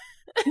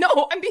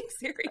 No, I'm being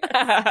serious.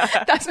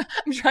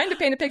 I'm trying to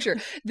paint a picture.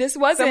 This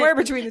wasn't somewhere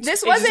between the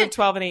ages of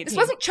 12 and 18. This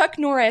wasn't Chuck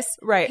Norris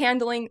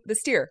handling the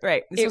steer.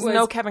 Right. This was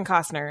no Kevin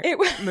Costner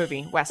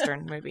movie,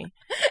 Western movie.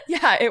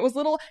 Yeah, it was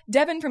little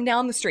Devin from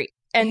down the street.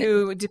 And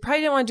who probably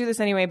didn't want to do this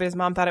anyway, but his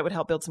mom thought it would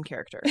help build some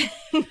character.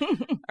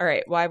 All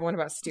right. Well, I have one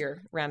about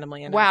steer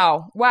randomly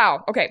enough.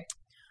 Wow. Okay.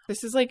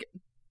 This is like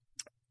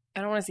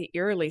I don't want to say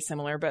eerily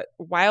similar, but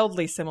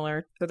wildly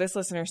similar. So this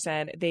listener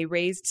said they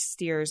raised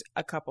steers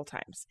a couple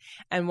times.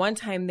 And one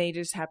time they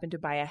just happened to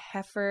buy a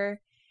heifer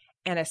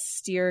and a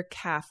steer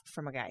calf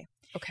from a guy.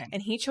 Okay.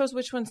 And he chose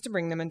which ones to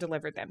bring them and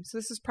delivered them. So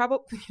this is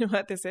probably, you know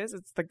what this is?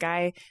 It's the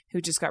guy who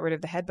just got rid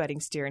of the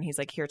head-butting steer and he's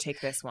like, here, take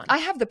this one. I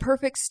have the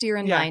perfect steer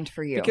in mind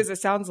for you. Because it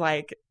sounds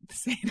like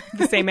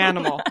the same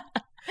animal.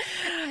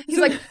 He's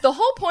like, the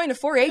whole point of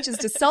 4-H is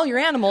to sell your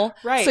animal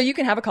so you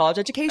can have a college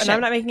education. And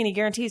I'm not making any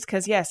guarantees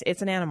because, yes,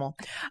 it's an animal.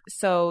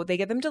 So they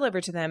get them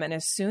delivered to them. And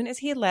as soon as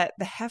he let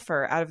the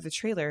heifer out of the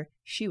trailer,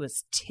 she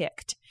was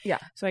ticked. Yeah.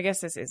 So I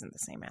guess this isn't the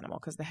same animal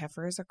because the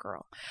heifer is a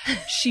girl.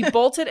 She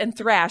bolted and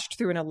thrashed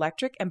through an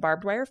electric and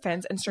barbed wire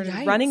fence and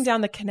started running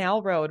down the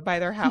canal road by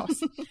their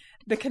house.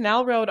 The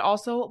canal road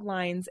also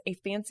lines a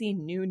fancy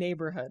new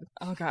neighborhood.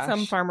 Oh, gosh.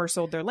 Some farmers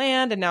sold their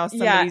land and now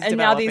somebody's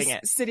developing it. Yeah, and now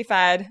these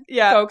city-fied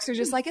folks are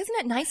just like, isn't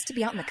it nice to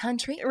be out in the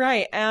country?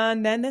 Right.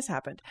 And then this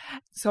happened.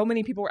 So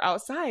many people were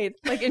outside,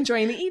 like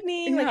enjoying the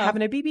evening, like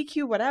having a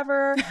BBQ,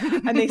 whatever.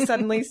 And they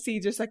suddenly see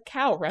just a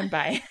cow run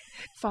by.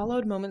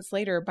 Followed moments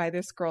later by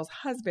this girl's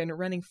husband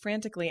running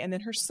frantically and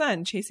then her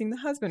son chasing the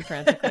husband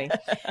frantically.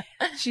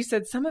 She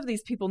said some of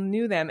these people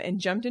knew them and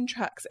jumped in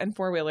trucks and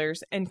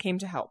four-wheelers and came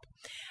to help.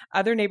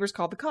 Other neighbors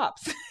called the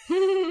cops.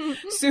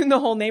 Soon the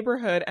whole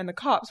neighborhood and the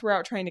cops were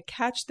out trying to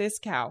catch this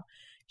cow.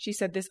 She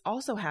said this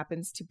also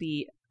happens to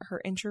be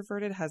her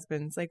introverted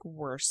husband's like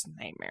worst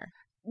nightmare.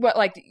 What,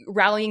 like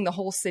rallying the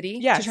whole city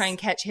to try and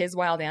catch his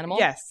wild animal?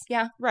 Yes.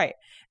 Yeah. Right.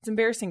 It's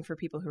embarrassing for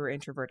people who are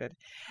introverted.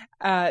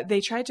 They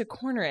tried to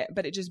corner it,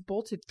 but it just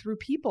bolted through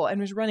people and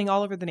was running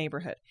all over the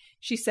neighborhood.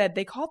 She said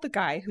they called the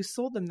guy who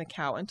sold them the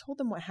cow and told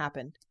them what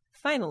happened.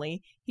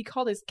 Finally, he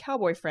called his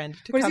cowboy friend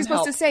to come help. What is he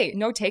supposed to say?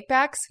 No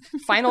takebacks?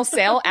 Final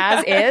sale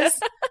as is?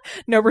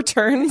 No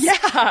returns?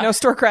 Yeah. No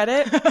store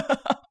credit?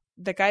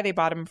 The guy they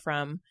bought him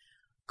from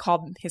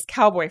called his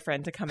cowboy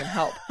friend to come and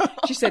help.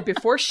 She said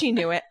before she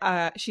knew it,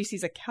 she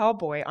sees a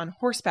cowboy on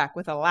horseback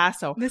with a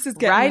lasso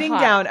riding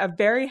down a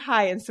very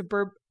high-end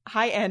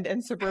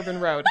and suburban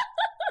road.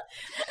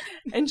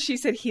 And she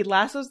said he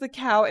lassos the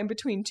cow in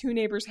between two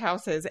neighbors'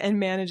 houses and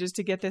manages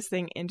to get this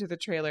thing into the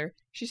trailer.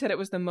 She said it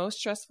was the most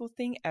stressful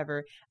thing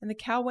ever, and the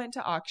cow went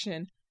to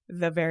auction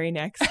the very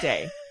next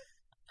day.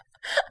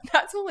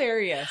 That's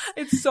hilarious.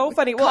 It's so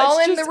funny. Well, call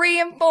in the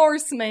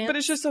reinforcement. But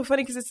it's just so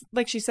funny because it's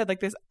like she said,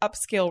 like this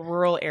upscale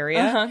rural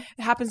area.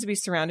 It happens to be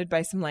surrounded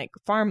by some like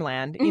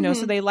farmland, you know,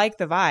 so they like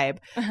the vibe.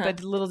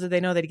 But little did they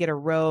know they'd get a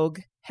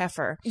rogue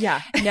heifer.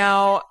 Yeah.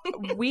 Now,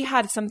 we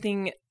had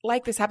something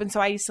like this happen. So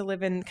I used to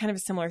live in kind of a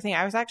similar thing.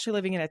 I was actually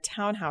living in a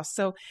townhouse.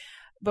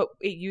 But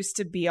it used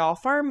to be all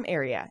farm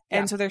area.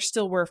 And so there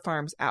still were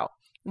farms out.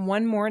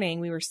 One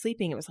morning we were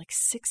sleeping. It was like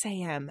 6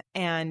 a.m.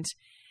 and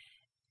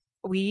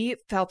we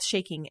felt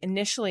shaking.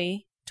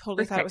 Initially,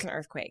 totally thought it was an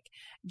earthquake.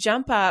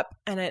 Jump up,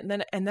 and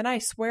then I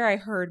swear I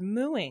heard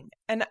mooing,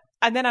 and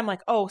then I'm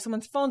like, oh,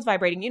 someone's phone's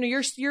vibrating. You know,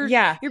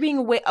 you're being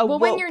awake. Well,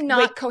 when you're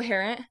not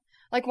coherent,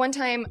 like one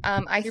time,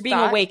 you're being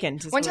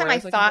awakened. One time I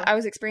thought I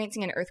was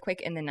experiencing an earthquake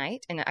in the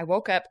night, and I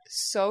woke up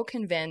so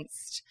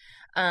convinced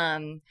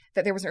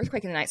that there was an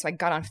earthquake in the night. So I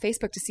got on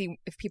Facebook to see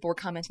if people were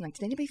commenting like,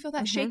 did anybody feel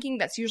that shaking?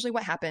 That's usually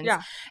what happens.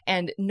 Yeah.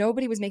 And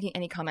nobody was making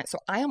any comments. So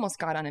I almost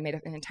got on and made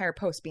an entire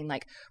post being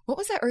like, what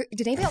was that?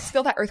 Did anybody else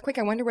feel that earthquake?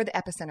 I wonder where the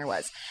epicenter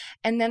was.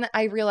 And then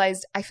I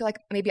realized, I feel like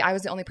maybe I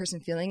was the only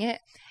person feeling it.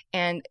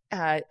 And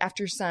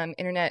after some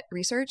internet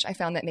research, I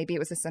found that maybe it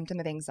was a symptom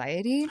of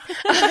anxiety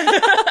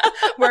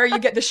where you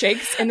get the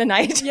shakes in the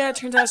night. Yeah, it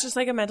turns out it's just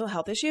like a mental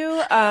health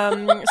issue.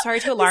 Sorry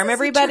to alarm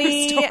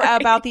everybody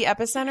about the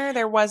epicenter.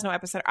 There was no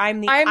epicenter.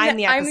 I'm the epicenter.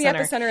 I'm the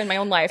epicenter in my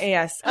own life.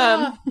 Yes.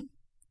 All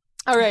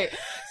right.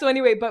 So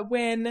anyway, but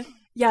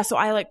so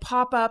I like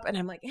pop up and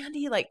I'm like,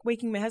 Andy, like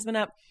waking my husband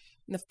up.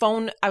 And the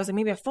phone, I was like,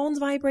 maybe a phone's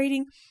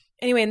vibrating.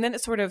 Anyway, and then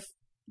it sort of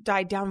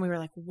died down. We were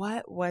like,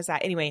 what was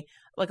that? Anyway,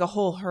 like a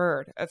whole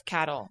herd of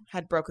cattle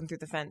had broken through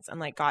the fence and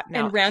like gotten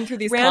out. And ran through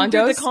the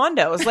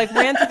condos, like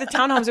ran through the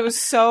townhomes. It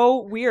was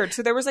so weird.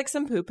 So there was like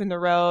some poop in the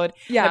road.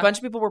 Yeah. A bunch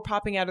of people were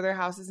popping out of their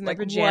houses in their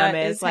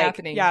pajamas. What is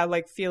happening? Yeah,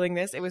 like feeling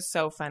this. It was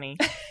so funny.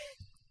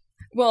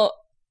 Well,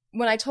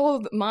 when I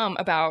told Mom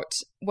about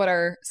what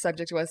our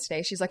subject was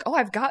today, she's like, oh,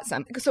 I've got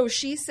some. So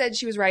she said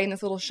she was riding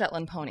this little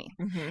Shetland pony.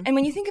 And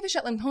when you think of a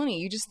Shetland pony,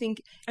 you just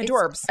think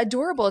Adorbs. It's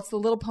adorable. It's the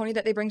little pony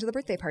that they bring to the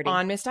birthday party.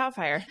 On Miss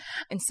Doubtfire.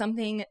 And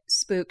something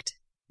spooked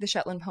the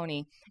Shetland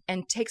pony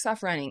and takes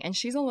off running. And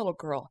she's a little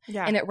girl.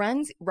 Yeah. And it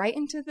runs right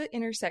into the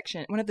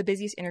intersection, one of the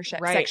busiest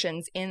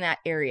sections in that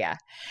area.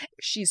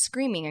 She's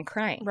screaming and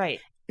crying. Right.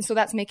 So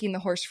that's making the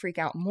horse freak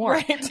out more.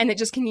 Right. And it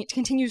just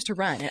continues to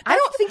run. And I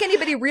don't think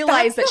anybody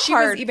realized that she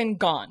was even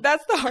gone.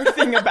 That's the hard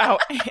thing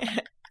about it. Yeah,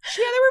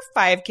 there were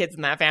 5 kids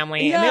in that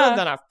family, and they lived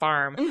on a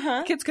farm.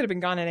 Kids could have been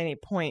gone at any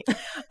point.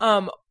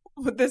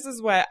 This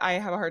is what I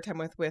have a hard time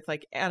with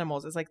like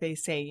animals. Is like they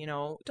say, you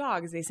know,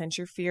 dogs, they sense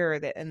your fear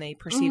and they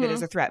perceive it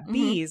as a threat.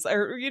 Bees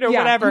or, you know,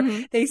 whatever,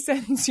 they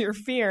sense your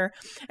fear.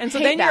 And so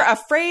then you're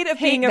afraid of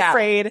being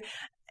afraid.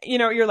 You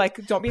know, you're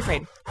like, don't be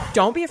afraid.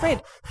 Don't be afraid.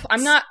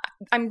 I'm not.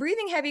 I'm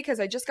breathing heavy because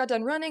I just got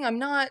done running. I'm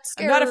not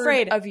scared. I'm not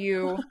afraid of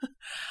you.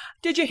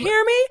 Did you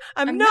hear me?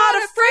 I'm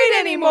not afraid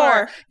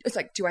anymore. It's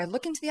like, do I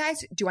look into the eyes?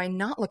 Do I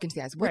not look into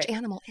the eyes? Which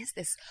animal is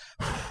this?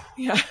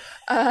 Yeah.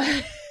 All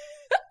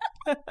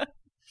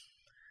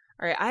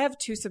right. I have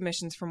 2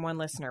 submissions from one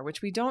listener,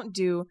 which we don't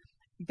do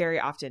very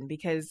often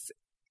because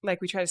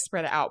we try to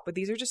spread it out, but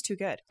these are just too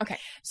good. Okay.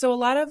 So a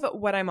lot of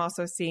what I'm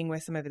also seeing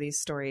with some of these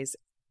stories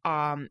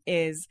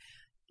is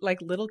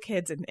little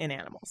kids and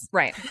animals.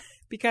 Right.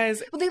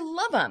 Because they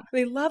love them.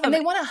 They love them. And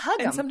they want to hug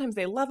them. And sometimes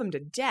they love them to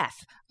death,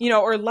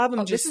 or love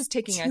them just this is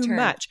taking too a turn.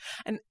 much.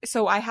 And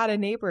so I had a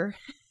neighbor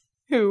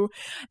who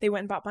they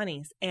went and bought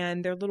bunnies,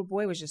 and their little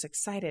boy was just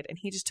excited, and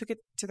he just took it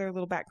to their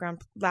little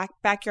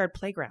backyard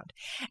playground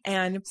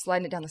and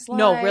sliding it down the slide.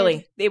 No,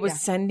 really, it was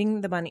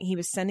sending the bunny. He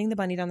was sending the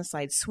bunny down the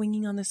slide,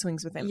 swinging on the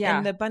swings with him. Yeah.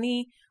 And the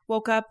bunny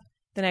woke up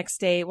the next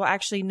day. Well,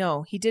 actually,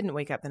 no, he didn't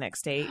wake up the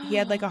next day. He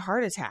had a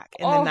heart attack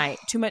in the night.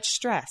 Too much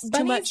stress.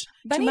 Bunnies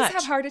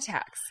have heart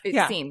attacks,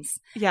 it seems.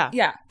 Yeah.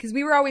 Yeah. Because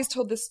we were always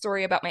told this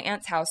story about my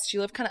aunt's house. She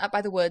lived kind of up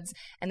by the woods,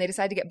 and they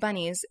decided to get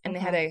bunnies, and they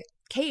had a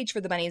cage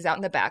for the bunnies out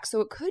in the back.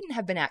 So it couldn't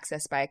have been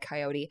accessed by a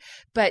coyote.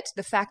 But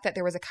the fact that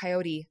there was a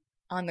coyote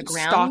on the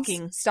ground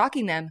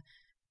stalking them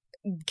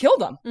killed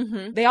them.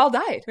 Mm-hmm. They all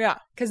died. Yeah.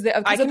 Because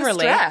of the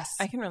stress.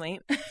 I can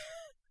relate.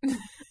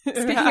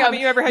 Speaking of,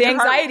 you ever had the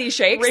anxiety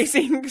shakes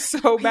racing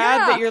so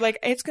bad that you're like,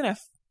 it's gonna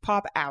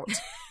pop out.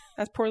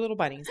 That's poor little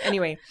bunnies.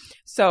 Anyway,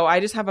 so I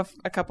just have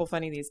a couple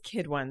funny these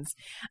kid ones.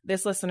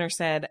 This listener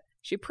said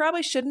she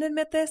probably shouldn't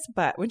admit this,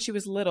 but when she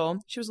was little,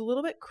 she was a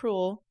little bit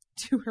cruel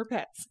to her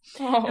pets.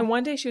 Oh. And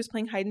one day she was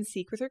playing hide and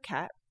seek with her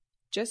cat,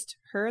 just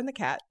her and the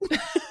cat.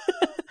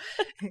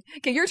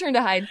 Okay, your turn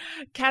to hide.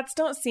 Cats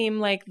don't seem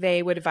like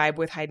they would vibe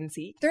with hide and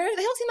seek. They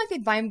don't seem like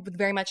they'd vibe with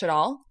very much at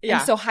all. Yeah.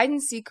 And so hide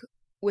and seek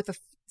with a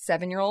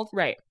 7-year-old?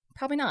 Right.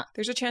 Probably not.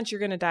 There's a chance you're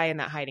going to die in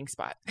that hiding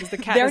spot because the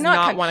cat does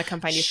not want to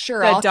come find you. Sure,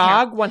 the I'll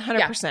dog, count.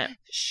 100%. Yeah.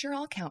 Sure,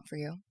 I'll count for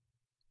you.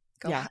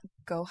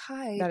 Go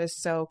hide. That is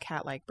so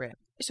cat-like, Britt.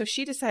 So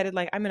she decided,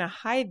 I'm going to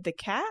hide the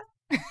cat?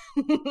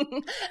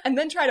 And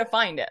then try to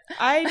find it.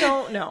 I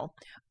don't know.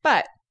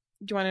 But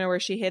do you want to know where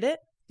she hid it?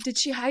 Did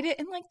she hide it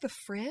in, the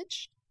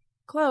fridge?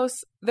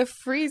 Close. The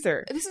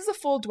freezer. This is a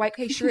full Dwight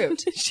K.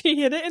 Schrute. She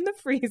hid it in the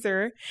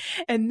freezer,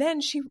 and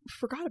then she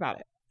forgot about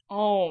it.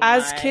 Oh,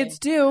 as kids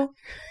do.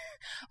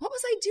 What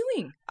was I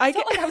doing? I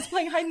felt like I was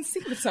playing hide and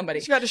seek with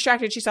somebody. She got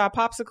distracted. She saw a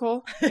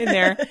popsicle in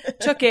there,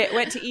 took it,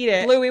 went to eat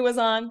it. Bluey was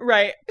on.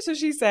 Right. So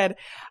she said,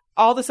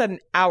 all of a sudden,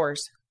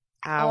 hours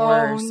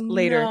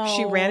later,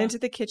 she ran into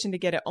the kitchen to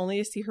get it, only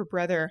to see her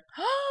brother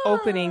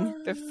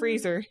opening the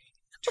freezer.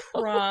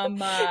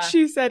 Trauma.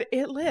 She said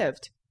it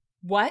lived.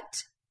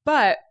 What?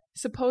 But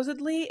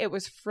supposedly it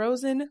was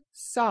frozen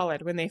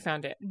solid when they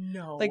found it.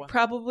 No.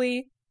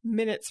 Probably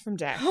minutes from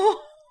death.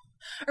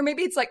 Or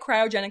maybe it's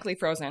cryogenically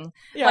frozen,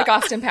 like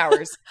Austin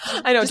Powers.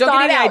 I know. Don't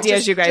get any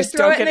ideas, you guys. Just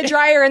throw it in the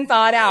dryer and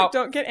thaw it out.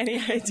 Don't get any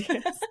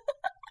ideas.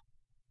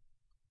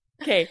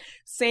 Okay,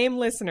 same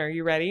listener.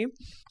 You ready?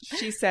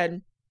 She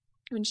said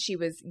when she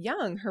was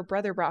young, her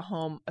brother brought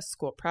home a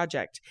school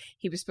project.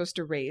 He was supposed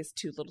to raise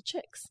 2 little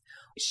chicks.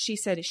 She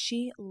said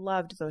she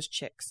loved those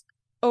chicks.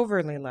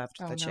 Overly loved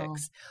the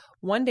chicks.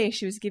 One day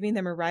she was giving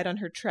them a ride on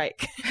her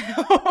trike.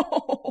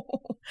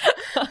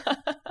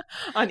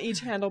 On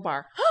each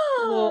handlebar.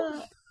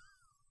 Well,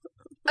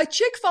 a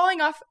chick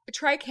falling off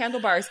trike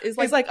handlebars is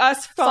like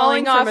us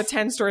falling from a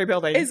 10-story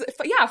building.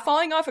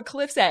 Falling off a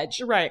cliff's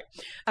edge. Right.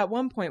 At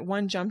one point,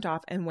 one jumped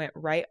off and went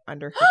right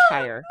under her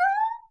tire.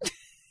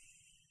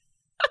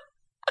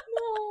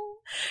 No.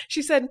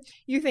 She said,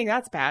 "You think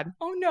that's bad?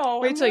 Oh no!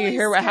 Wait till you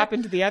hear what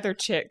happened to the other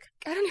chick."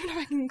 I don't even know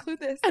if I can include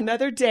this.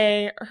 Another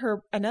day,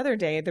 her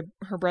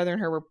brother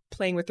and her were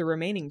playing with the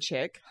remaining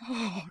chick.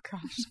 Oh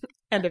gosh!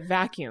 And a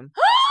vacuum.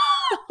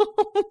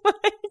 Oh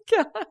my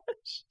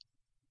gosh!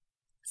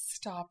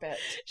 Stop it!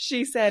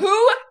 She said,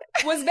 "Who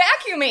was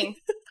vacuuming?"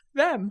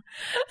 Them.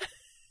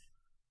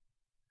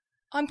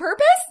 On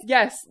purpose?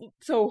 Yes.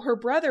 So her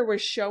brother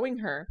was showing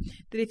her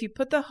that if you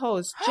put the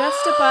hose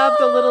just above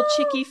the little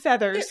chicky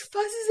feathers, it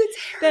fuzzes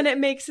its hair. Then it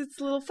makes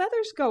its little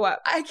feathers go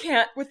up. I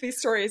can't with these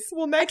stories.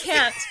 Well, I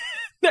can't.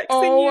 Next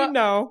thing you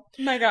know,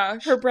 my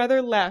gosh, her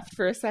brother left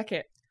for a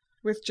second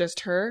with just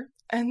her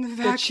and the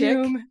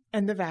vacuum. The chick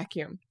and the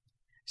vacuum.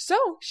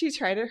 So she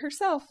tried it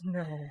herself.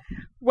 No.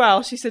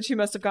 Well, she said she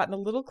must have gotten a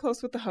little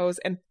close with the hose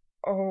and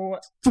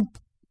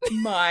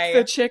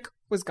the chick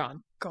was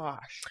gone.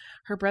 Gosh.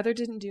 Her brother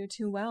didn't do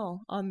too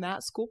well on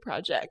that school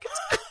project.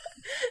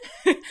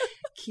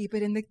 Keep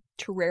it in the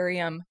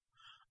terrarium.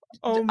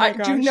 Oh my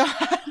gosh. Do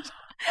not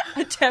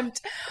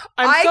attempt.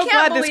 I'm so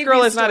glad this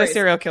girl is not a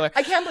serial killer.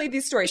 I can't believe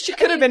these stories. She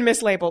could have been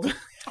mislabeled.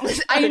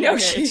 I know.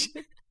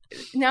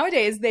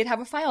 Nowadays, they'd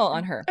have a file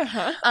on her.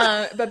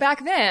 Uh-huh. But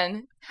back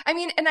then,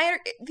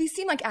 these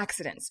seem like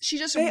accidents. She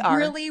just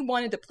really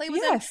wanted to play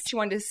with them. She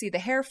wanted to see the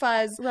hair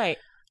fuzz. Right.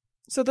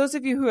 So those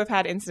of you who have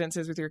had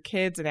incidences with your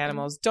kids and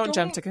animals, don't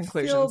jump to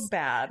conclusions. Feel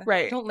bad.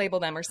 Right. Don't label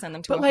them or send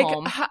them to a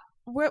home.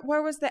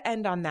 Where was the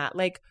end on that?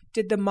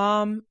 Did the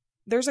mom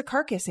there's a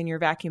carcass in your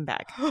vacuum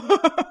bag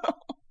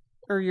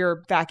or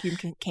your vacuum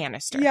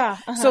canister. Yeah.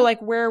 So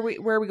like, where are we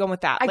going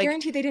with that? I Like,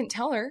 guarantee they didn't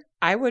tell her.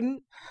 I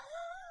wouldn't.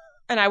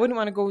 And I wouldn't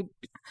want to go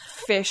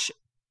fish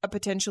a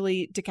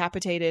potentially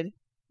decapitated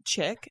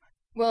chick.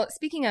 Well,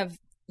 speaking of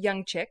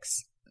young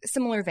chicks,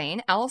 similar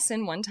vein,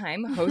 Allison one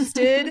time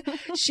hosted,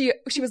 she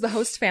was the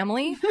host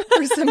family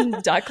for some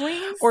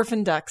ducklings.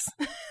 Orphan ducks.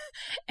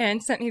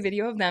 And sent me a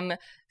video of them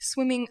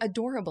swimming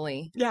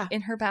adorably Yeah.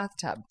 in her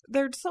bathtub.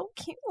 They're so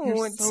cute.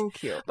 They're so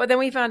cute. But then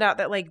we found out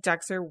that like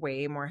ducks are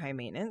way more high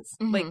maintenance.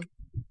 Mhm. Like,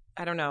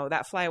 I don't know,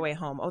 that fly away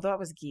home. Although it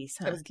was geese.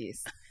 Huh? That was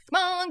geese.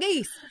 Come on,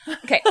 geese.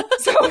 Okay.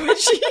 So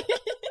she...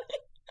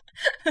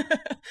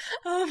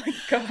 Oh my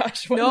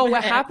gosh.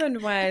 What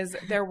happened was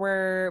there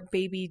were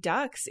baby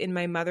ducks in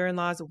my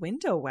mother-in-law's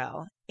window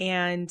well,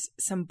 and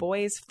some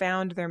boys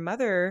found their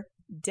mother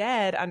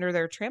dead under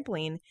their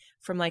trampoline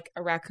from like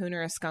a raccoon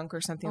or a skunk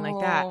or something like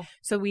that. Oh.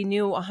 So we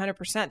knew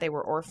 100% they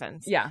were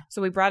orphans. Yeah.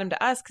 So we brought them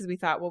to us because we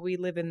thought, well, we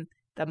live in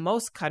the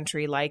most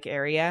country-like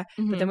area.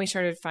 Mhm. But then we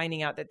started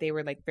finding out that they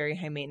were like very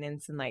high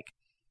maintenance and like,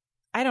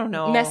 I don't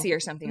know. Messy or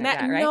something like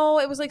that, right? No,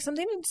 it was like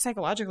something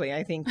psychologically,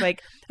 I think.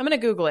 Like, I'm going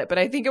to Google it, but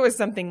I think it was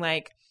something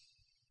like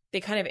they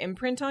kind of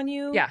imprint on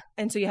you. Yeah.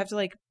 And so you have to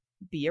like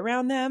be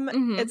around them.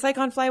 Mhm. It's like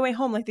on Fly Away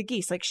Home, like the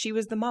geese. Like she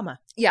was the mama.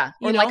 Yeah.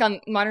 Or You like know? on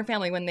Modern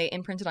Family when they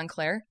imprinted on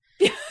Claire.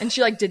 And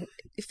she like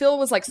Phil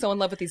was like so in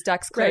love with these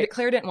ducks. Claire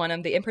didn't want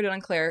them. They imprinted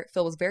on Claire.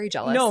 Phil was very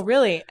jealous. No,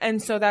 really.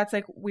 And so that's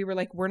like, we were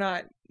like,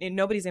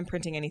 nobody's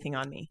imprinting anything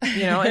on me,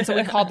 you know? And so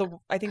we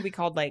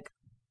called like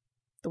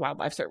the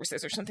wildlife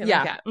services or something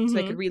like that. So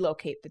they Mhm. could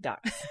relocate the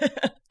ducks,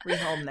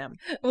 rehome them.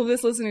 Well,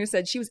 this listener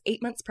said she was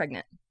 8 months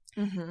pregnant.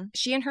 Mm-hmm.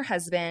 She and her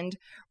husband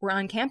were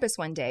on campus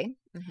one day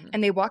Mm-hmm.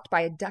 and they walked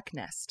by a duck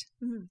nest.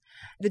 Mhm.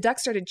 The duck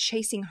started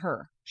chasing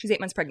her. She's 8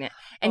 months pregnant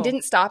and Oh.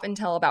 didn't stop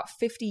until about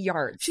 50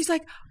 yards. She's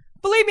like,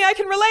 believe me, I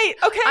can relate.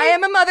 Okay. I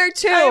am a mother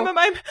too.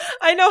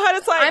 I know how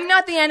it's like. I'm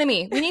not the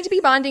enemy. We need to be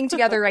bonding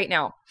together right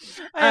now.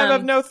 I am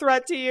of no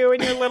threat to you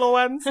and your little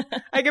ones.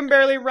 I can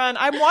barely run.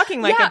 I'm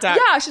walking like a duck.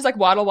 Yeah, she's like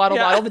waddle, waddle,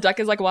 Yeah. waddle. The duck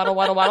is like waddle,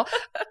 waddle, waddle.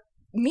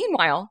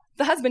 Meanwhile,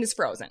 the husband is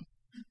frozen.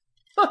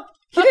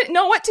 He didn't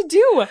know what to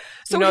do.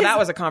 So that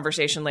was a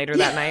conversation later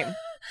that night.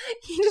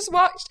 He just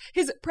watched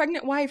his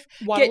pregnant wife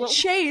Waddle. get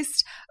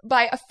chased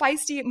by a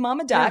feisty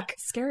mama duck Yeah,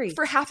 scary.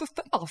 for half a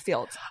football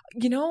field.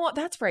 You know,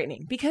 that's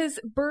frightening because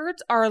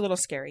birds are a little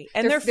scary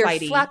and they're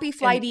flighty. Flappy,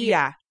 flighty. And,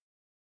 yeah.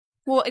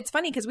 Well, it's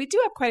funny because we do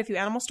have quite a few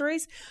animal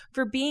stories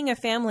for being a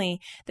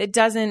family that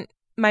doesn't.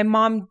 My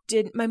mom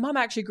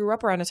actually grew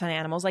up around a ton of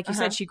animals. Like you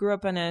said, she grew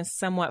up on a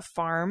somewhat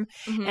farm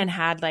and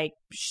had like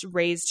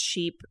raised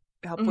sheep,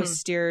 help with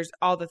steers,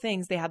 all the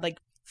things. They had like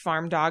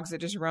farm dogs that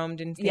just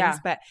roamed and things. Yeah.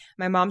 But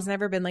my mom's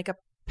never been like a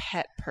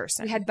pet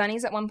person. We had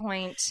bunnies at one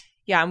point.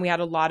 Yeah, and we had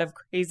a lot of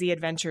crazy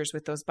adventures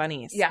with those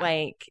bunnies. Yeah.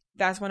 Like,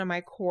 that's one of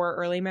my core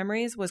early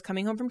memories was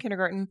coming home from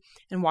kindergarten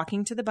and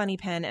walking to the bunny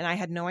pen, and I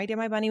had no idea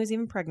my bunny was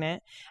even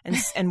pregnant,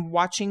 and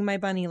watching my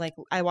bunny, like,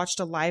 I watched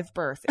a live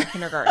birth in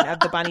kindergarten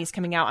of the bunnies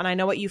coming out, and I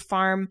know what you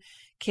farm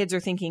kids are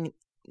thinking.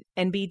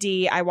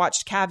 NBD, I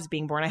watched calves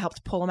being born. I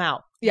helped pull them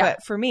out. Yeah.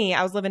 But for me,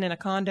 I was living in a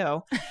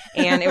condo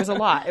and it was a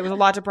lot. It was a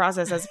lot to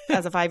process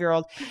as a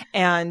 5-year-old.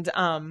 And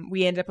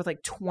we ended up with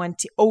like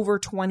over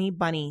 20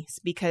 bunnies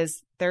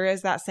because there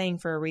is that saying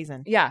for a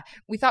reason. Yeah.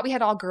 We thought we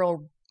had all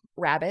girl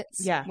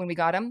rabbits Yeah. when we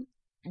got them.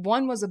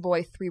 One was a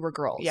boy, 3 were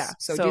girls. Yeah.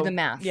 So do the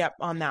math. Yep,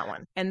 on that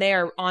one. And they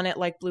are on it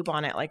like Blue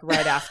Bonnet, like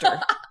right after.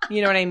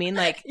 You know what I mean?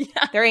 Like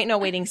there ain't no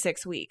waiting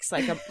 6 weeks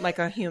like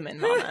a human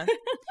mama.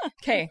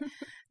 Okay.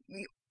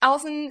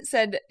 Allison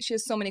said she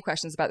has so many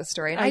questions about the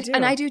story,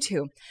 and I do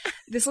too.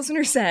 This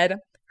listener said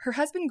her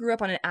husband grew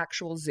up on an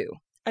actual zoo.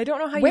 I don't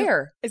know how.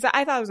 Where is that?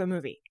 I thought it was a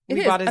movie. It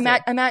is a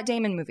Matt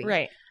Damon movie,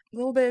 right? A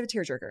little bit of a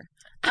tearjerker.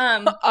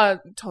 A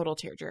total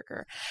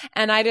tearjerker.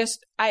 And I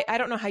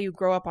don't know how you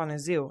grow up on a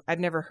zoo. I'd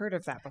never heard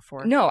of that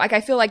before. No, like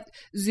I feel like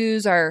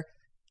zoos are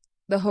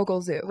the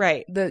Hogle Zoo,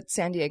 right? The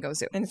San Diego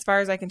Zoo. And as far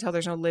as I can tell,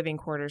 there's no living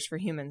quarters for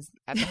humans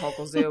at the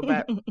Hogle Zoo,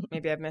 but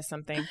maybe I've missed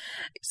something.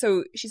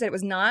 So she said it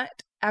was not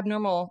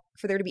abnormal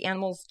for there to be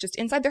animals just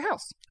inside their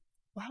house.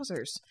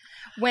 Wowzers.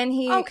 When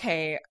he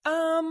okay,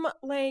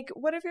 like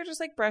what if you're just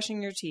like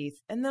brushing your teeth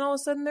and then all of a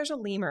sudden there's a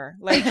lemur?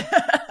 Like,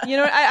 you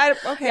know,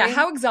 okay, yeah.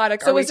 How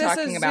exotic are we talking about?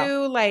 So was this a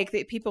zoo like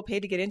that people paid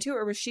to get into,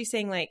 or was she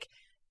saying like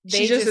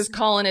she just is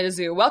calling it a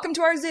zoo? Welcome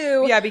to our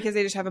zoo. Yeah, because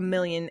they just have a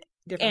million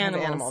different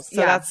animals.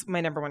 So that's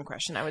my number one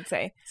question, I would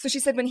say. So she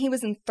said when he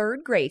was in 3rd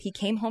grade, he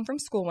came home from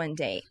school one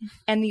day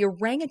and the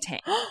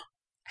orangutan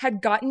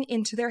had gotten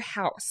into their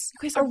house.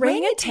 Because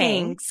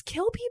orangutans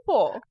kill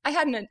people. I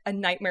had a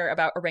nightmare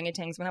about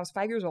orangutans when I was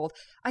 5 years old.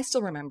 I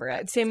still remember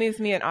it. Same with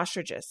me and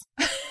ostriches.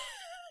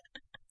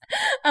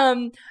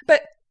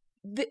 But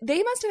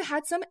they must have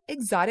had some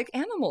exotic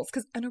animals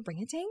because an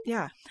orangutan.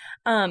 Yeah.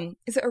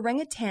 Is it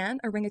orangutan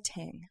or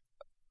orangutan?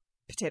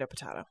 Potato.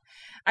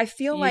 I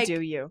feel like you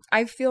do you.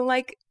 I feel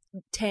like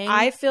tang.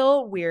 I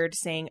feel weird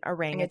saying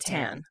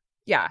orangutan.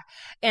 Yeah,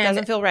 and it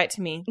doesn't feel right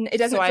to me. It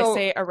doesn't. So feel, I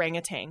say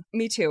orangutan.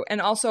 Me too.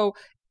 And also,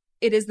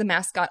 it is the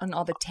mascot on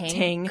all the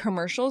Tang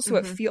commercials, so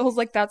it feels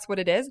like that's what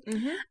it is.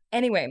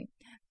 Anyway,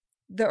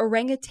 the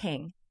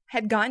orangutan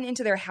had gotten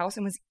into their house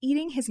and was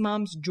eating his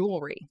mom's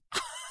jewelry.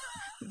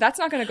 That's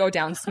not going to go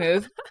down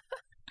smooth.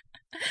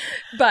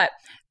 But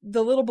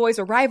the little boy's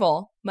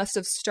arrival must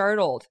have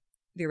startled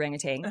the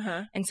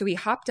orangutan. And so he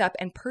hopped up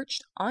and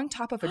perched on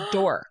top of a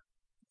door.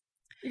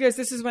 You guys,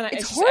 this is when it's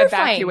just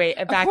horrifying. Evacuate.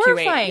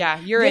 Horrifying. Yeah,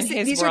 you're in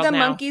his These world are the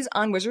now. monkeys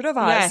on Wizard of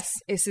Oz. Yes.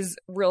 This is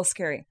real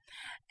scary.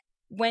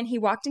 When he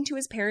walked into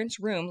his parents'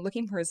 room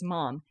looking for his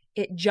mom,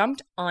 it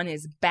jumped on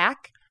his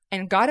back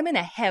and got him in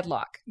a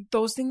headlock.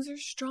 Those things are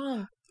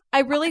strong. I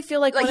really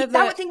feel like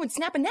that thing would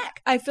snap a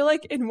neck. I feel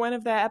like in one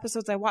of the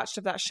episodes I watched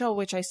of that show,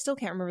 which I still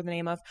can't remember the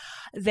name of,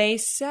 they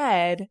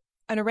said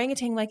an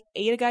orangutan like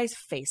ate a guy's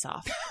face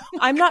off.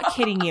 I'm not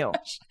kidding you.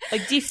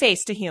 Like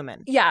defaced a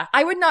human. Yeah,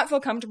 I would not feel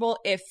comfortable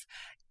if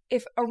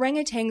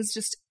orangutans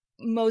just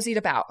moseyed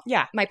about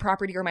my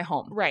property or my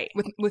home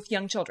with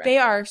young children. They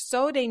are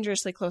so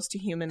dangerously close to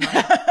human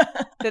life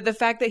that the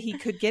fact that he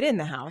could get in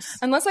the house.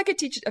 Unless I could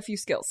teach a few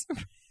skills.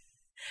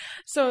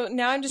 So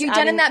now I'm just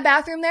done in that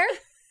bathroom there?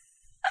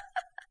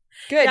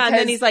 Good. Yeah, and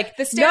then he's like,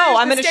 no,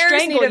 I'm going to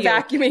strangle you.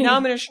 Now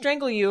I'm going to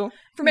strangle you.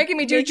 For making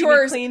me do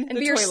chores and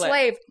be your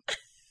slave.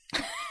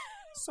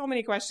 So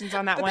many questions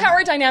on that one. The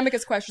power dynamic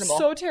is questionable.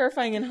 So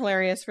terrifying and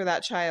hilarious for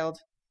that child.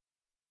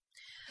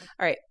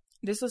 All right.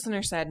 This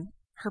listener said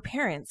her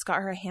parents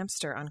got her a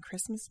hamster on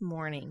Christmas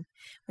morning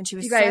when she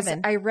was 7. You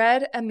guys, I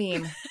read a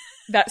meme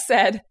that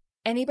said,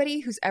 anybody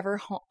who's ever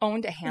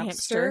owned a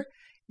hamster,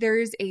 there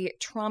is a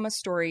trauma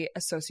story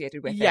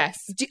associated with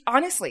it.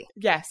 Honestly.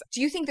 Yes. Do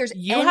you think there's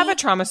You have a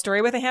trauma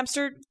story with a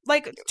hamster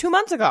like 2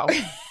 months ago,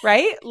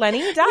 right?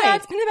 Lenny died. Yeah,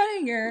 it's been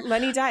about a year.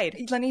 Lenny died.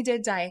 Lenny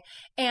did die.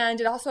 And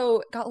it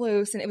also got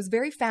loose and it was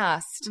very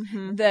fast.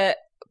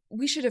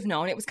 We should have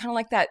known. It was kind of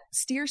like that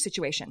steer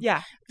situation.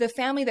 Yeah. The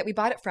family that we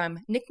bought it from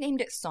nicknamed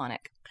it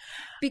Sonic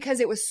because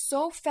it was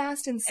so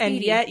fast and speedy.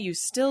 And yet you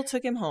still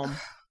took him home.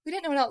 We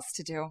didn't know what else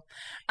to do.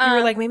 You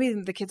were like, maybe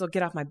the kids will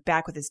get off my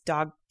back with this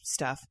dog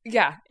stuff.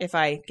 Yeah. If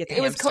I get the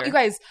hamster. You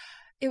guys,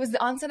 it was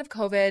the onset of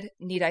COVID.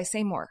 Need I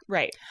say more?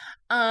 Right.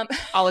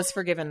 All is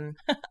forgiven.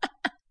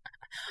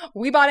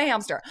 We bought a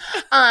hamster.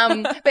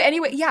 But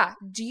anyway, yeah.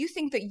 Do you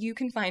think that you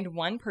can find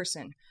one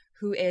person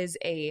who is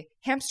a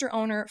hamster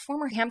owner,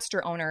 former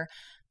hamster owner,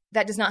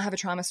 that does not have a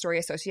trauma story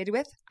associated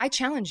with? I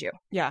challenge you.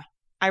 Yeah.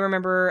 I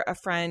remember a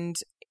friend,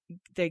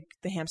 the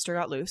hamster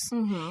got loose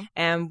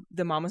and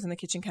the mom was in the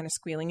kitchen kind of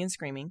squealing and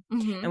screaming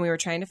and we were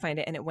trying to find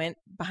it and it went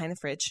behind the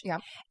fridge. Yeah.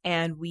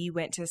 And we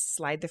went to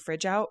slide the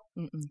fridge out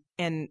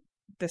and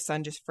the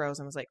son just froze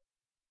and was like,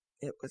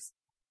 it was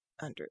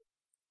under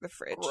the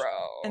fridge. Gross.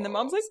 And the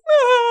mom's like,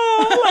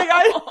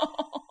 ah!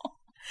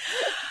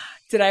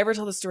 Did I ever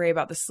tell the story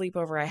about the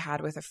sleepover I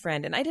had with a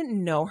friend? And I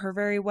didn't know her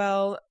very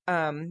well.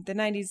 The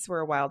 90s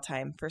were a wild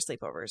time for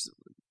sleepovers.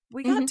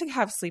 We got to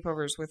have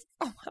sleepovers with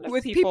a lot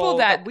of people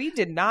that we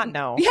did not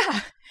know. Yeah.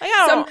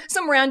 Like,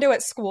 some rando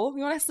at school.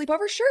 You want to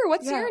sleepover? Sure.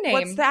 What's your name?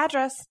 What's the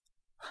address?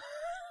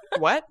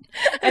 What?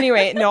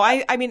 Anyway, no,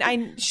 I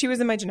mean, she was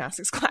in my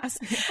gymnastics class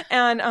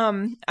and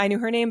I knew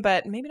her name,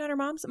 but maybe not her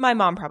mom's. My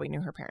mom probably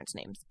knew her parents'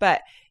 names, but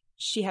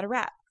she had a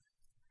rat,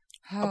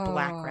 a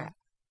black rat.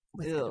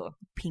 With a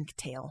pink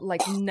tail.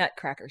 Like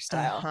Nutcracker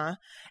style.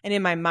 And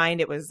in my mind,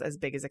 it was as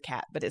big as a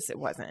cat, but it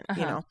wasn't,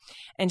 you know.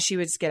 And she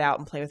would just get out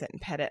and play with it and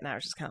pet it. And I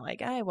was just kind of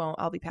like,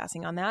 I'll be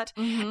passing on that.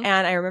 And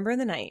I remember in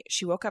the night,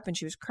 she woke up and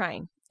she was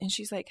crying. And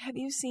she's like, have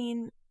you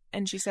seen?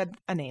 And she said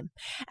a name.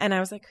 And I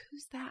was like,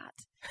 who's that?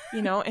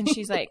 You know? And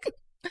she's like,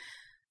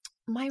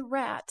 my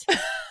rat.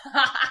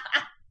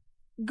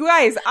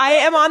 Guys, I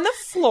am on the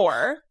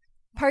floor.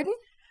 Pardon?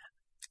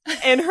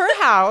 In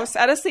her house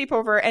at a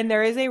sleepover, and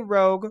there is a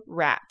rogue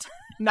rat.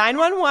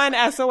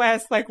 911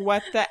 SOS, like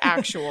what the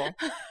actual?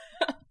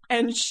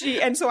 And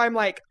so I'm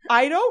like,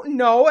 I don't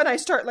know, and I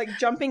start like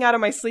jumping out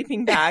of my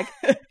sleeping bag,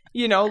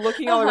 you know,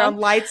 looking all around.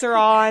 Lights are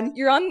on.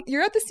 You're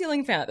at the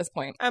ceiling fan at this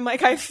point. I'm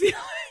like, I feel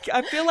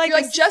like you're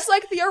like just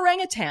like the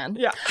orangutan.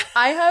 Yeah,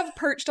 I have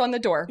perched on the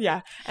door.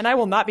 Yeah, and I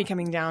will not be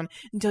coming down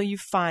until you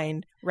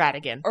find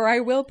Ratigan, or I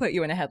will put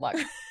you in a headlock.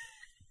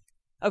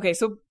 Okay,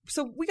 so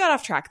we got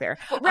off track there.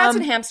 Well, rats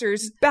and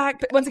hamsters.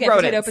 Back once again,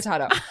 rodents.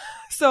 potato.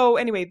 So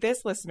anyway,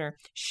 this listener,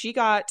 she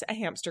got a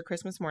hamster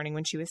Christmas morning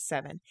when she was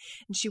 7,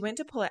 and she went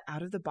to pull it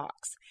out of the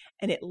box,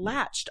 and it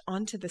latched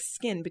onto the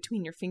skin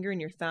between your finger and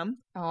your thumb,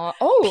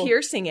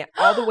 piercing it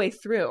all the way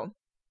through.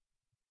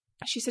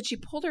 She said she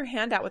pulled her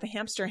hand out with a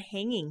hamster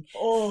hanging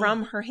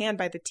from her hand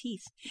by the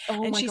teeth,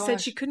 and she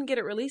said she couldn't get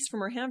it released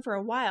from her hand for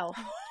a while.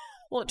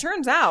 Well, it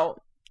turns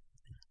out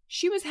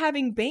she was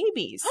having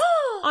babies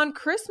on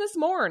Christmas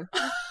morn.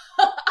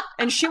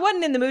 And she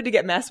wasn't in the mood to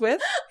get messed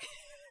with.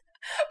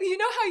 You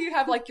know how you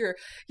have like your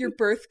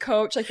birth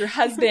coach, like your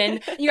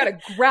husband, you got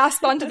to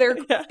grasp onto their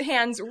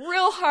hands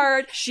real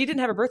hard. She didn't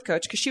have a birth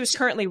coach because she was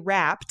currently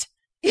wrapped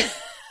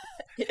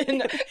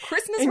in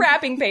Christmas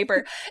wrapping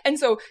paper. And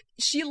so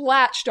she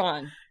latched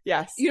on.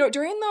 Yes. You know,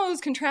 during those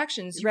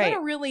contractions, you got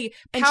to really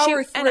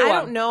power through and I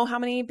don't know how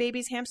many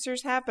babies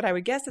hamsters have, but I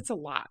would guess it's a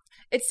lot.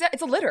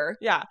 It's a litter.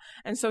 Yeah.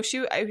 And so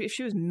if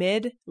she was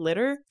mid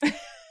litter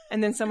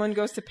and then someone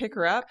goes to pick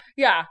her up.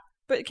 Yeah.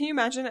 But can you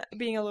imagine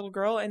being a little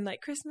girl and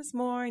like, Christmas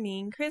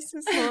morning,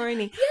 hamster.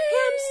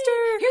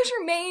 Here's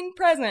your main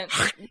present.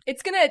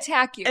 It's going to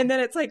attack you. And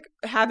then it's like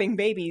having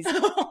babies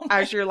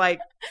as you're like,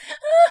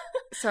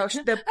 so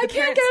the I can't parents,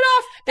 get it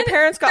off. The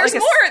parents got there's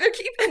like more. They're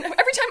keeping, every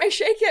time I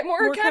shake it,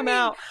 more come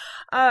out.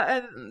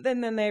 And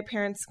then their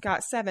parents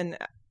got 7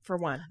 for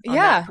one.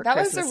 Yeah, that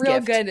was Christmas a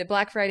real gift. good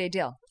Black Friday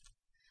deal.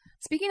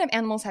 Speaking of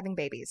animals having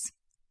babies,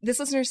 this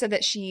listener said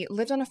that she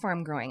lived on a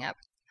farm growing up.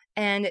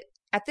 And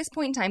at this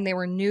point in time, they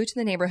were new to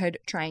the neighborhood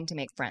trying to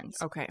make friends.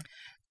 Okay.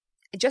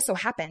 It just so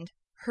happened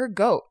her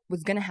goat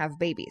was going to have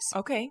babies.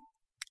 Okay.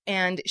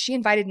 And she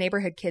invited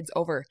neighborhood kids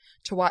over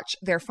to watch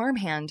their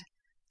farmhand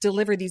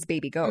deliver these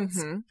baby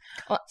goats. Mm-hmm.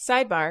 Well,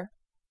 sidebar,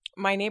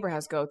 my neighbor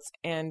has goats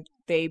and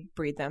they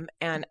breed them.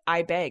 And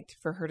I begged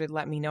for her to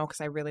let me know because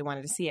I really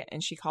wanted to see it.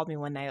 And she called me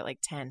one night at like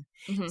 10.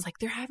 Mm-hmm. It's like,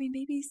 they're having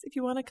babies if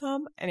you want to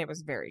come. And it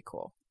was very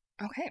cool.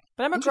 Okay.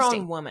 But I'm a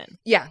grown woman.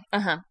 Yeah.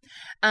 Uh-huh.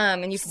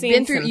 And you've Seen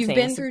been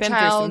through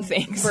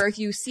childbirth.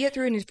 You see it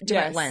through a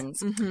different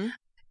lens. Mm-hmm.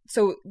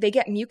 So they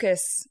get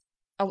mucus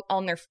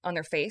on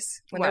their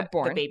face when they're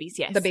born. The babies,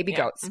 yes. The baby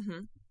goats.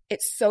 Mm-hmm.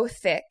 It's so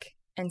thick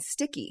and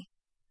sticky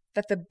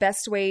that the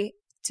best way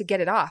to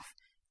get it off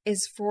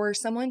is for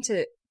someone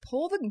to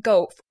pull the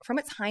goat from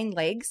its hind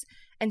legs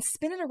and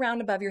spin it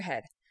around above your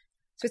head.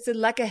 So it's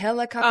like a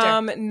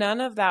helicopter. None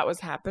of that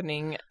was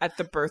happening at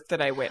the birth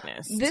that I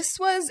witnessed. This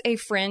was a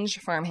fringe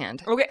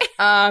farmhand. Okay.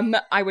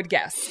 I would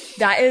guess.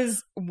 That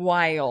is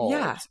wild.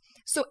 Yeah.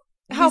 So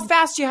how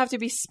fast do you have to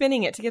be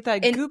spinning it to get that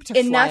goop to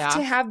fly enough off?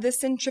 to have the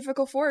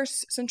centripetal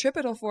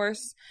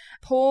force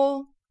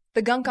pull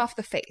the gunk off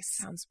the face.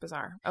 Sounds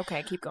bizarre.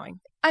 Okay, keep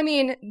going. I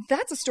mean,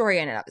 that's a story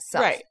in and of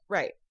itself.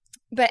 Right.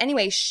 But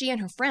anyway, she and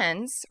her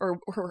friends, or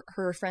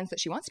her friends that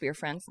she wants to be her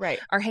friends,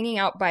 are hanging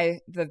out by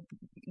the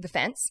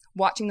fence,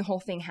 watching the whole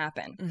thing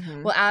happen.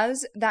 Mm-hmm. Well,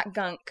 as that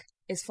gunk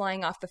is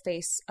flying off the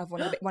face of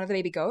one of the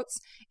baby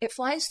goats, it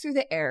flies through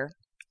the air.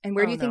 And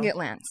where do you think it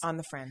lands? On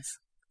the friends.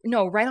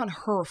 No, right on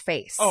her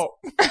face. Oh.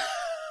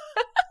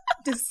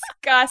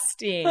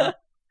 Disgusting.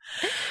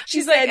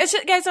 She's like,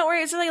 guys, don't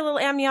worry. It's just like a little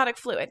amniotic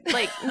fluid.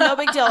 Like, no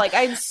big deal. Like,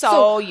 I'm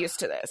so used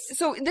to this.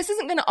 So this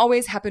isn't going to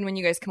always happen when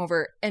you guys come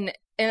over, and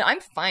I'm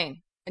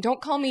fine.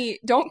 Don't call me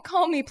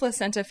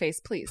placenta face,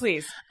 please.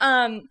 Please.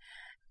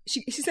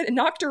 She said it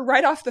knocked her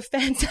right off the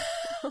fence.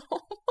 Oh my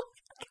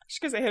gosh,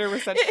 because it hit her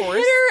with such force. It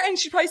hit her, and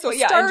she probably so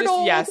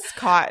startled.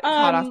 Caught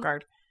off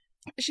guard.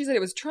 She said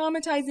it was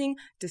traumatizing,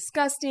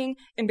 disgusting,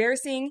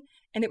 embarrassing.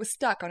 And it was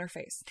stuck on her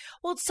face.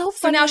 Well, it's so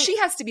funny. So now she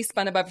has to be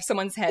spun above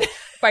someone's head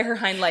by her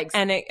hind legs.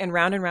 And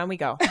round we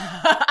go.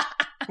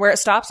 Where it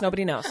stops,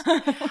 nobody knows.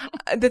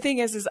 The thing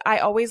is I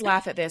always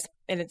laugh at this,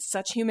 and it's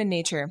such human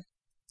nature.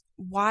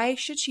 Why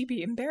should she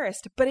be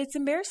embarrassed? But it's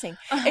embarrassing.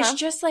 Uh-huh. It's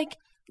just like,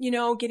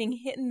 getting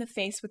hit in the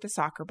face with a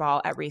soccer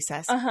ball at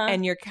recess,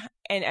 and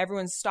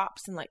everyone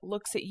stops and like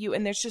looks at you,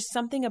 and there's just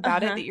something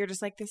about it that you're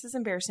just like, this is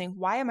embarrassing.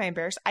 Why am I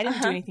embarrassed? I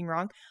didn't do anything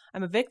wrong.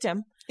 I'm a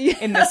victim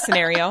in this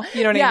scenario.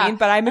 You know what I mean?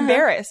 But I'm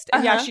embarrassed.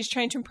 And she's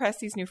trying to impress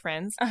these new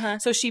friends.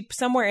 So she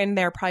somewhere in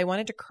there probably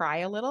wanted to cry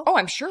a little. Oh,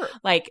 I'm sure.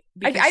 Like,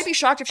 I'd be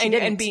shocked if she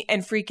didn't.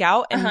 And freak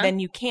out, and then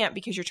you can't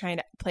because you're trying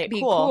to play it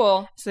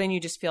cool. So then you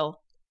just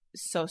feel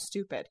so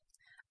stupid.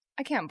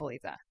 I can't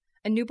believe that.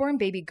 A newborn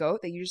baby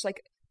goat that you just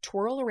like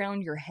twirl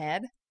around your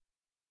head.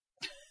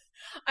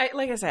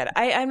 Like I said,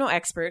 I'm no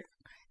expert.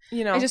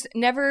 I just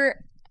never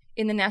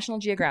in the National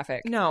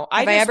Geographic. No,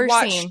 I just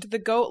watched the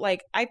goat.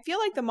 Like, I feel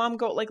like the mom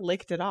goat like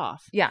licked it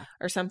off. Yeah,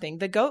 or something.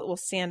 The goat will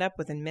stand up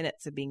within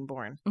minutes of being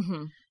born.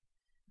 Mm-hmm.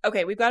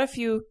 Okay, we've got a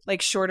few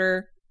like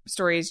shorter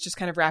stories, just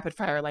kind of rapid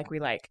fire, like we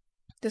like.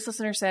 This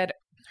listener said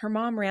her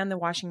mom ran the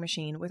washing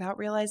machine without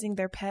realizing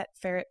their pet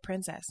ferret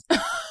Princess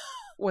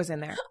was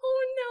in there.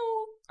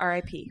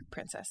 R.I.P.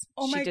 Princess.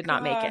 She did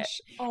not make it.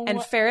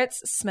 And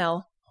ferrets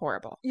smell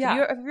horrible. Yeah.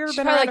 Have you ever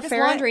been around a ferret? This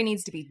laundry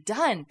needs to be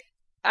done.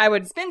 I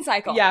would spin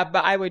cycle. Yeah,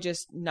 but I would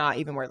just not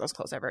even wear those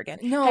clothes ever again.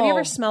 No. Have you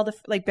ever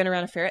been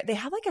around a ferret? They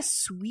have like a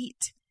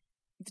sweet,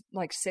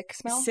 like sick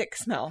smell. Sick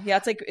smell. Yeah,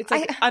 it's like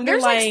underlying.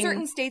 There's like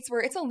certain states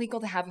where it's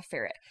illegal to have a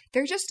ferret.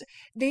 They're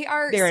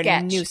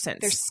a nuisance.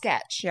 They're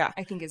sketch. Yeah,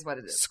 I think is what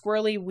it is.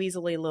 Squirrely,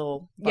 weaselly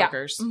little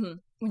buggers. Yeah. Mm-hmm.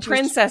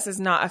 Princess is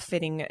not a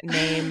fitting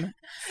name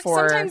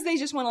for... Sometimes they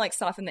just want to like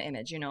soften the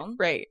image,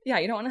 Right. Yeah,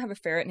 you don't want to have a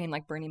ferret named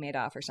like Bernie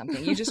Madoff or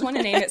something. You just want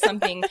to name it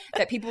something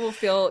that people will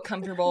feel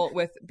comfortable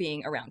with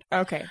being around.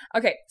 Okay,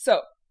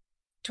 so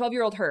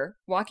 12-year-old her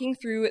walking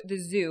through the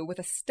zoo with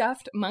a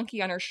stuffed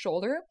monkey on her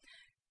shoulder.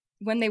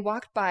 When they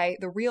walked by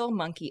the real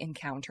monkey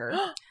encounter,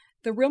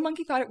 the real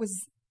monkey thought it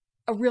was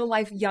a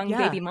real-life young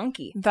baby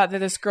monkey. Thought that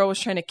this girl was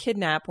trying to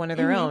kidnap one of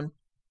their own.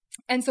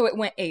 And so it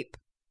went ape.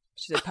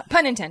 She said,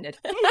 pun intended.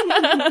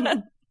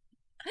 And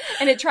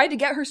it tried to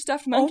get her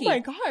stuffed monkey. Oh my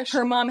gosh.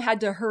 Her mom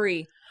had to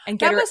hurry and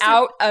get her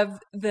out of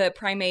the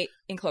primate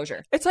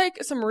enclosure. It's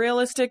like some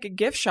realistic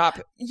gift shop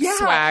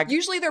swag.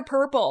 Usually they're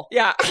purple.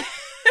 Yeah.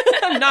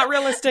 Not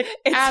realistic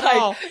It's at like,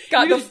 all.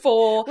 got the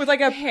full with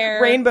like a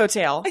hair. rainbow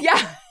tail.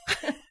 Yeah.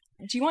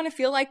 Do you want to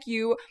feel like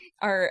you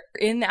are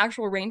in the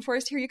actual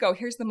rainforest? Here you go.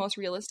 Here's the most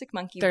realistic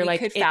monkey They're we like,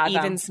 could it fathom.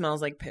 even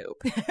smells like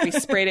poop. We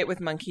sprayed it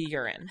with monkey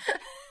urine.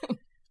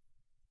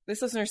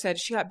 This listener said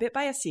she got bit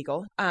by a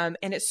seagull and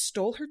it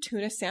stole her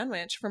tuna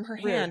sandwich from her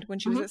hand when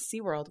she was at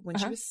SeaWorld when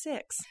she was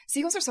 6.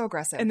 Seagulls are so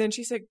aggressive. And then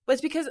she said, well,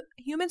 it's because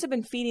humans have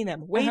been feeding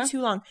them way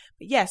too long.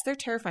 But yes, they're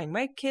terrifying.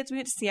 My kids, we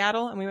went to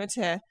Seattle and we went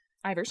to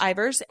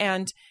Ivers,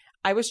 and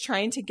I was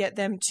trying to get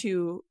them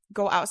to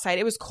go outside.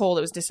 It was cold.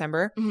 It was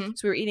December. So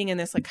we were eating in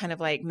this like kind of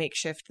like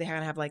makeshift. They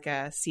have like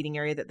a seating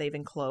area that they've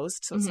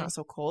enclosed so it's not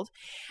so cold.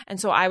 And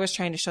so I was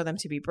trying to show them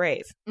to be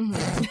brave.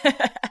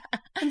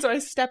 And so I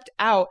stepped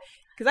out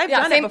because I've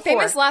done it before.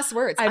 Famous last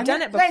words. I've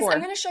done it before. Guys,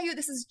 I'm going to show you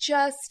this is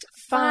just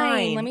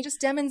fine. Let me just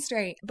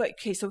demonstrate. But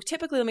okay, so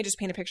typically, let me just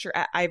paint a picture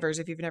at Ivers.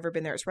 If you've never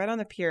been there, it's right on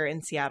the pier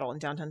in Seattle, in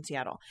downtown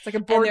Seattle. It's like a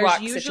boardwalk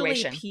and there's usually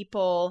situation.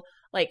 People,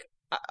 like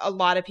a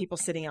lot of people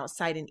sitting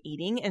outside and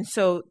eating. And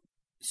so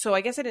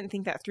I guess I didn't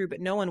think that through, but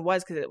no one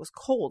was because it was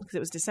cold because it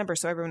was December.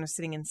 So everyone was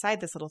sitting inside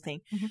this little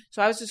thing.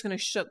 So I was just going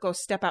to go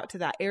step out to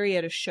that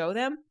area to show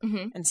them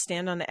and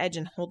stand on the edge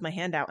and hold my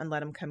hand out and let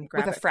them come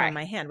grab it from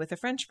my hand with a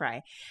French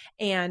fry.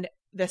 And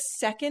the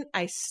second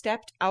I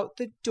stepped out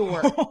the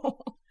door,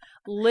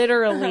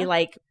 literally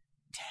like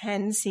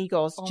 10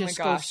 seagulls just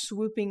go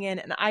swooping in,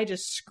 and I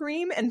just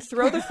scream and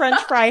throw the French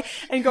fry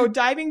and go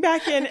diving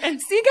back in. And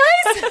see,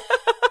 guys,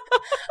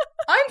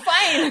 I'm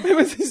fine. It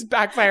was just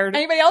backfired.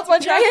 Anybody else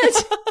want to try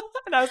it?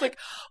 And I was like,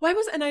 why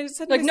was, and I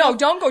said, like, no,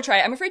 don't go try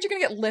it. I'm afraid you're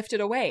going to get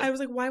lifted away. I was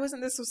like, why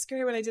wasn't this so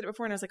scary when I did it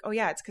before? And I was like, oh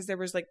yeah, it's because there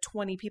was like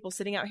 20 people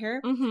sitting out here.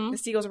 The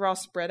seagulls were all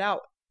spread out.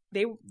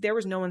 There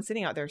was no one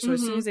sitting out there. So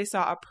as soon as they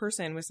saw a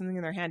person with something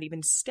in their hand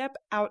even step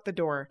out the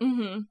door,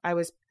 I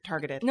was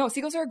targeted. No,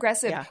 seagulls are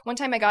aggressive. Yeah. One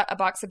time I got a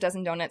box of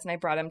dozen donuts and I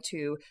brought them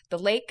to the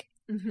lake.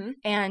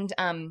 And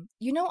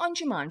you know, on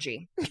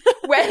Jumanji,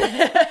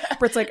 when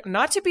Britt's like,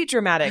 not to be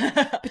dramatic,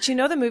 but you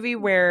know the movie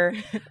where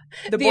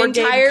the board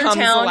entire game comes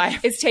town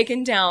alive is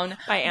taken down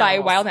by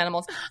wild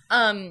animals.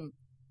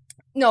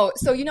 No,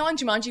 so you know on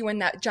Jumanji when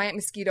that giant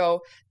mosquito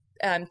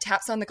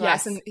taps on the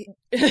glass and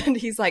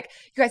he's like,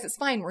 you guys, it's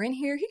fine. We're in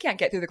here. He can't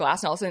get through the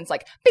glass. And all of a sudden it's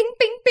like, bing,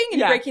 bing,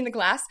 bing, and breaking the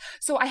glass.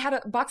 So I had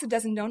a box of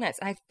dozen donuts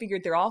and I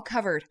figured they're all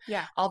covered.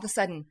 Yeah. All of a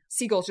sudden,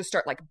 seagulls just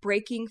start like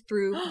breaking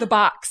through the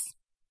box.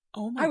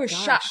 Oh my gosh. I was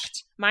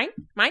shocked. Mine?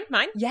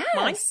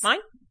 Yes. Mine?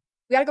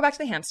 We got to go back to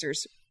the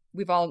hamsters.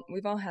 We've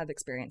all had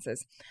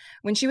experiences.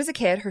 When she was a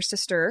kid, her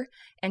sister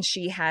and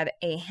she had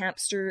a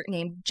hamster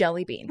named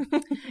Jellybean.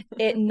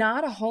 It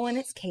gnawed a hole in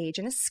its cage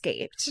and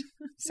escaped.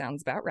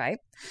 Sounds about right.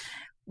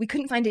 We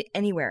couldn't find it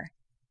anywhere.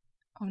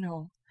 Oh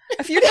no.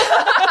 A few days.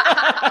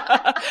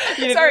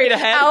 Sorry, read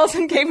ahead.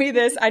 Allison gave me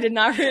this. I did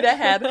not read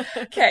ahead.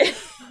 Okay.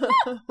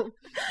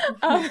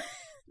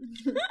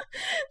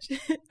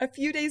 A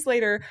few days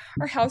later,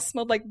 our house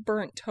smelled like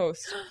burnt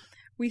toast.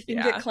 We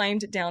think it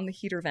climbed down the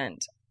heater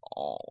vent.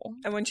 Oh.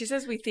 And when she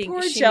says we think,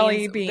 poor she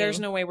Jellybean. Means there's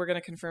no way we're going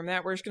to confirm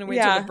that. We're just going to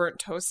wait till the burnt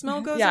toast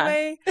smell goes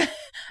away. I'm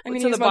going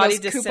to use the body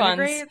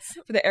disintegrates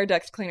for the air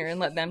duct cleaner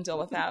and let them deal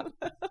with that.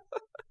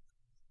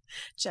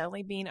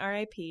 Jellybean,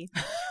 R.I.P.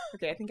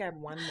 Okay, I think I have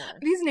one more.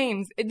 These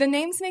names, the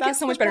names make it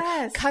so much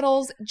better.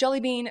 Cuddles,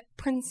 Jellybean,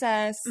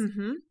 Princess.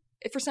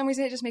 For some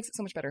reason, it just makes it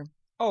so much better.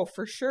 Oh,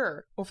 for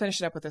sure. We'll finish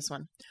it up with this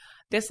one.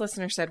 This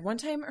listener said one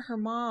time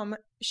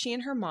she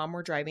and her mom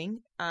were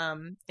driving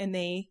and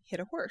they hit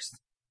a horse.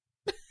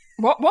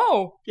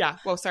 Whoa. Yeah.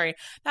 Whoa, sorry.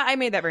 I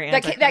made that very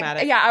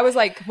anticlimactic. Yeah, I was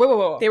like,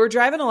 whoa. They were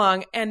driving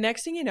along and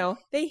next thing you know,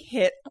 they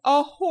hit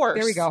a horse.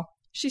 There we go.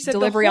 She said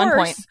delivery the horse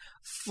on point.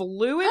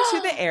 Flew into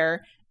the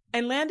air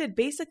and landed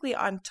basically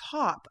on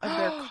top of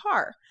their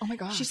car. Oh my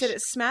gosh. She said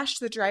it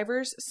smashed the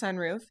driver's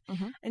sunroof.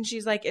 And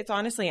she's like, it's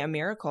honestly a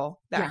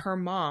miracle that her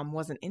mom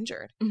wasn't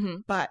injured.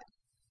 But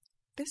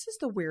this is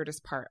the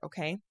weirdest part,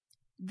 okay?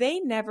 They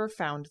never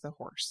found the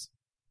horse.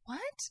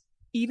 What?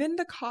 Even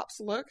the cops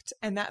looked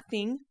and that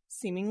thing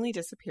seemingly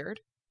disappeared.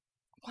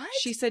 What?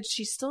 She said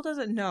she still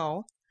doesn't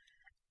know.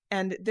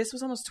 And this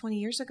was almost 20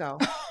 years ago.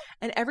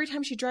 And every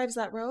time she drives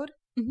that road,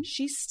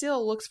 she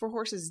still looks for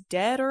horses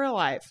dead or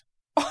alive.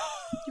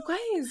 You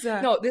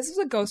guys. No, this was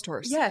a ghost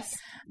horse. Yes.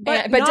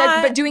 But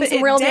doing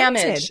some real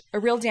damage. A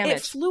real damage.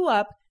 It flew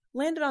up,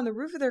 landed on the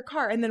roof of their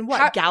car, and then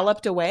what?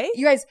 Galloped away?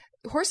 You guys,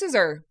 horses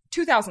are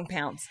 2,000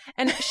 pounds.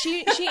 And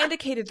she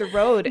indicated the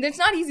road. And it's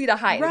not easy to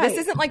hide. Right. This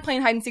isn't like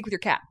playing hide and seek with your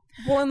cat.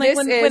 Well, and like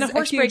when a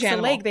horse breaks a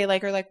leg, they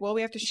are like, well,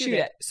 we have to shoot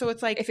it. So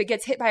it's like if it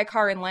gets hit by a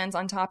car and lands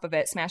on top of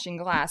it, smashing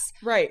glass.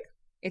 Right.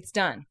 It's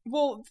done.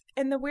 Well,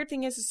 and the weird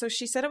thing is, so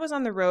she said it was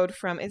on the road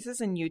this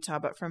is in Utah,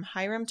 but from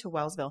Hiram to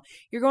Wellsville,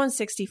 you're going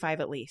 65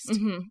 at least.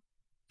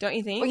 Don't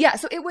you think? Well, yeah.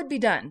 So it would be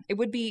done. It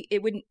would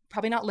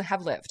probably not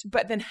have lived.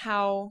 But then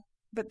how?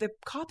 But the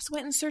cops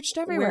went and searched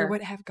everywhere. Where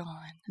would it have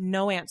gone?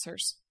 No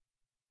answers.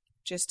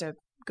 Just a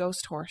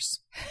ghost horse.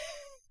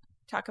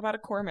 Talk about a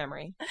core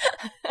memory.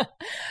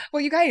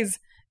 Well, you guys,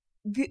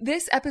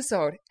 this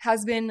episode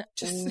has been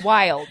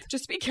wild.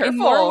 Just be careful. In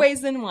more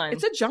ways than one.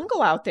 It's a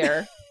jungle out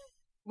there.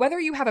 Whether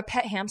you have a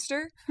pet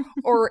hamster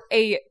or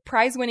a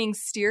prize-winning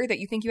steer that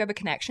you think you have a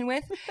connection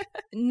with,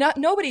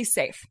 nobody's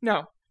safe.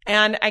 No.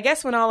 And I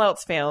guess when all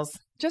else fails,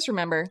 just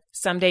remember,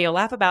 someday you'll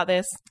laugh about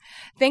this.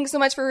 Thanks so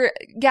much for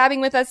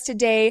gabbing with us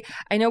today.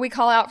 I know we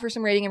call out for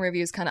some rating and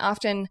reviews kind of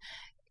often.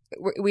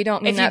 We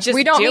don't mean that.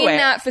 We don't mean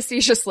that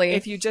facetiously.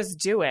 If you just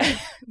do it,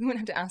 we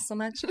wouldn't have to ask so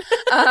much.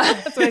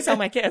 That's what I tell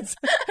my kids.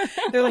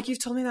 They're like,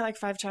 "You've told me that like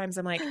 5 times."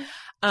 I'm like,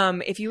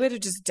 if you would have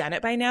just done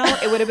it by now,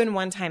 it would have been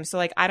one time. So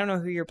like, I don't know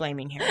who you're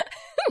blaming here.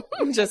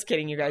 I'm just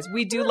kidding, you guys.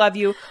 We do love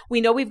you. We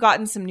know we've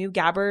gotten some new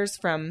gabbers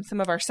from some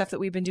of our stuff that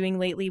we've been doing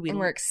lately.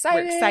 We're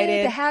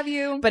excited to have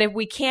you. But if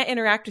we can't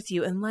interact with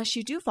you unless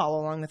you do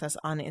follow along with us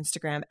on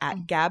Instagram at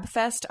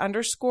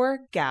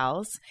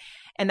gabfest_gals.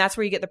 And that's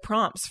where you get the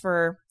prompts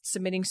for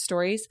submitting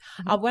stories.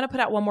 I want to put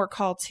out one more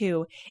call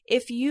too.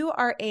 If you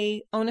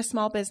own a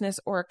small business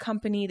or a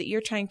company that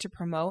you're trying to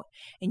promote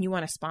and you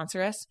want to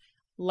sponsor us,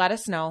 let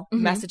us know.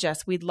 Message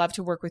us. We'd love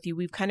to work with you.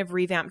 We've kind of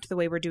revamped the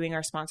way we're doing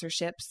our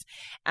sponsorships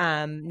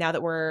now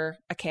that we're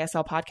a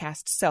KSL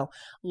podcast. So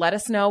let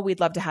us know. We'd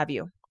love to have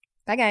you.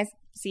 Bye, guys.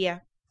 See ya.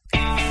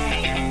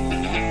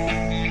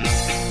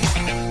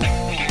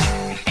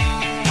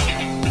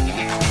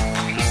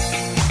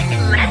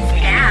 Let's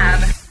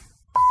gab.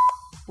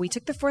 We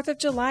took the 4th of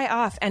July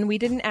off and we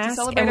didn't ask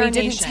celebrate and we our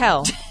didn't nation.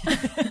 tell.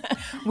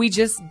 We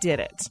just did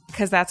it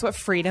because that's what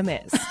freedom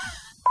is.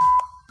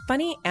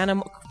 Funny.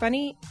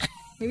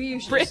 Maybe you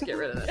should just get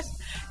rid of this.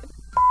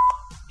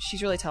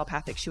 She's really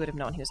telepathic. She would have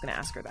known he was going to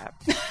ask her that.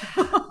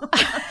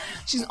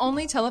 She's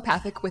only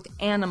telepathic with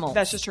animals.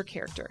 That's just her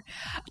character.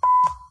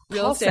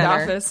 Real Call estate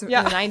center. office in the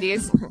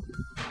 90s.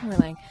 We're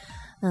like,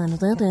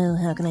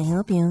 how can I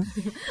help you?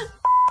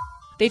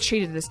 They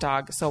treated this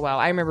dog so well.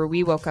 I remember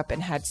we woke up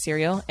and had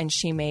cereal, and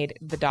she made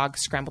the dog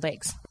scrambled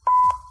eggs.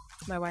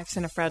 My wife's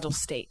in a fragile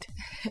state.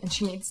 And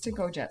she needs to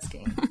go jet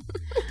skiing.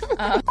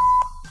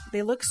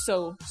 They look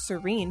so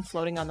serene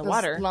floating on the Those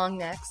water. long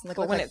necks. Look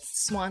But like when a it's-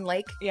 Swan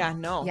Lake. Yeah,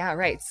 no. Yeah,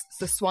 right. It's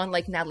the Swan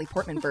Lake Natalie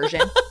Portman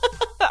version.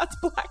 That's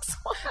Black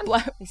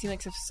Swan. They seem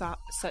like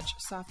such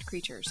soft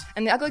creatures.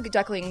 And the ugly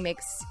duckling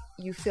makes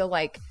you feel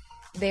like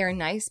they are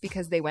nice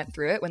because they went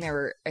through it when they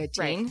were a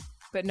teen. Right.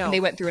 But no. And they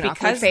went through an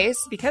awkward phase.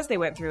 Because they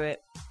went through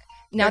it.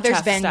 Now they're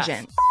there's tough stuff.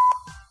 vengeance.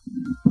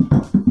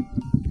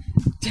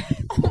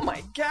 Oh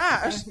my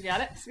gosh. You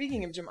got it?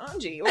 Speaking of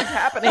Jumanji, what's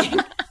happening?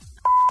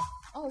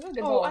 Oh, that's a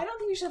good Oh, bowl. I don't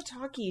think you should have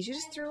talkies. You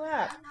just threw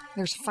up.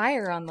 There's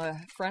fire on the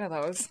front of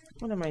those.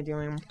 What am I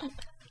doing?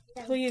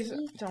 Please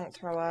don't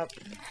throw up.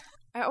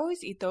 I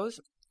always eat those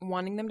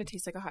wanting them to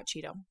taste like a hot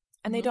Cheeto.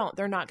 And they don't.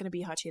 They're not going to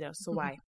be hot Cheetos, so why?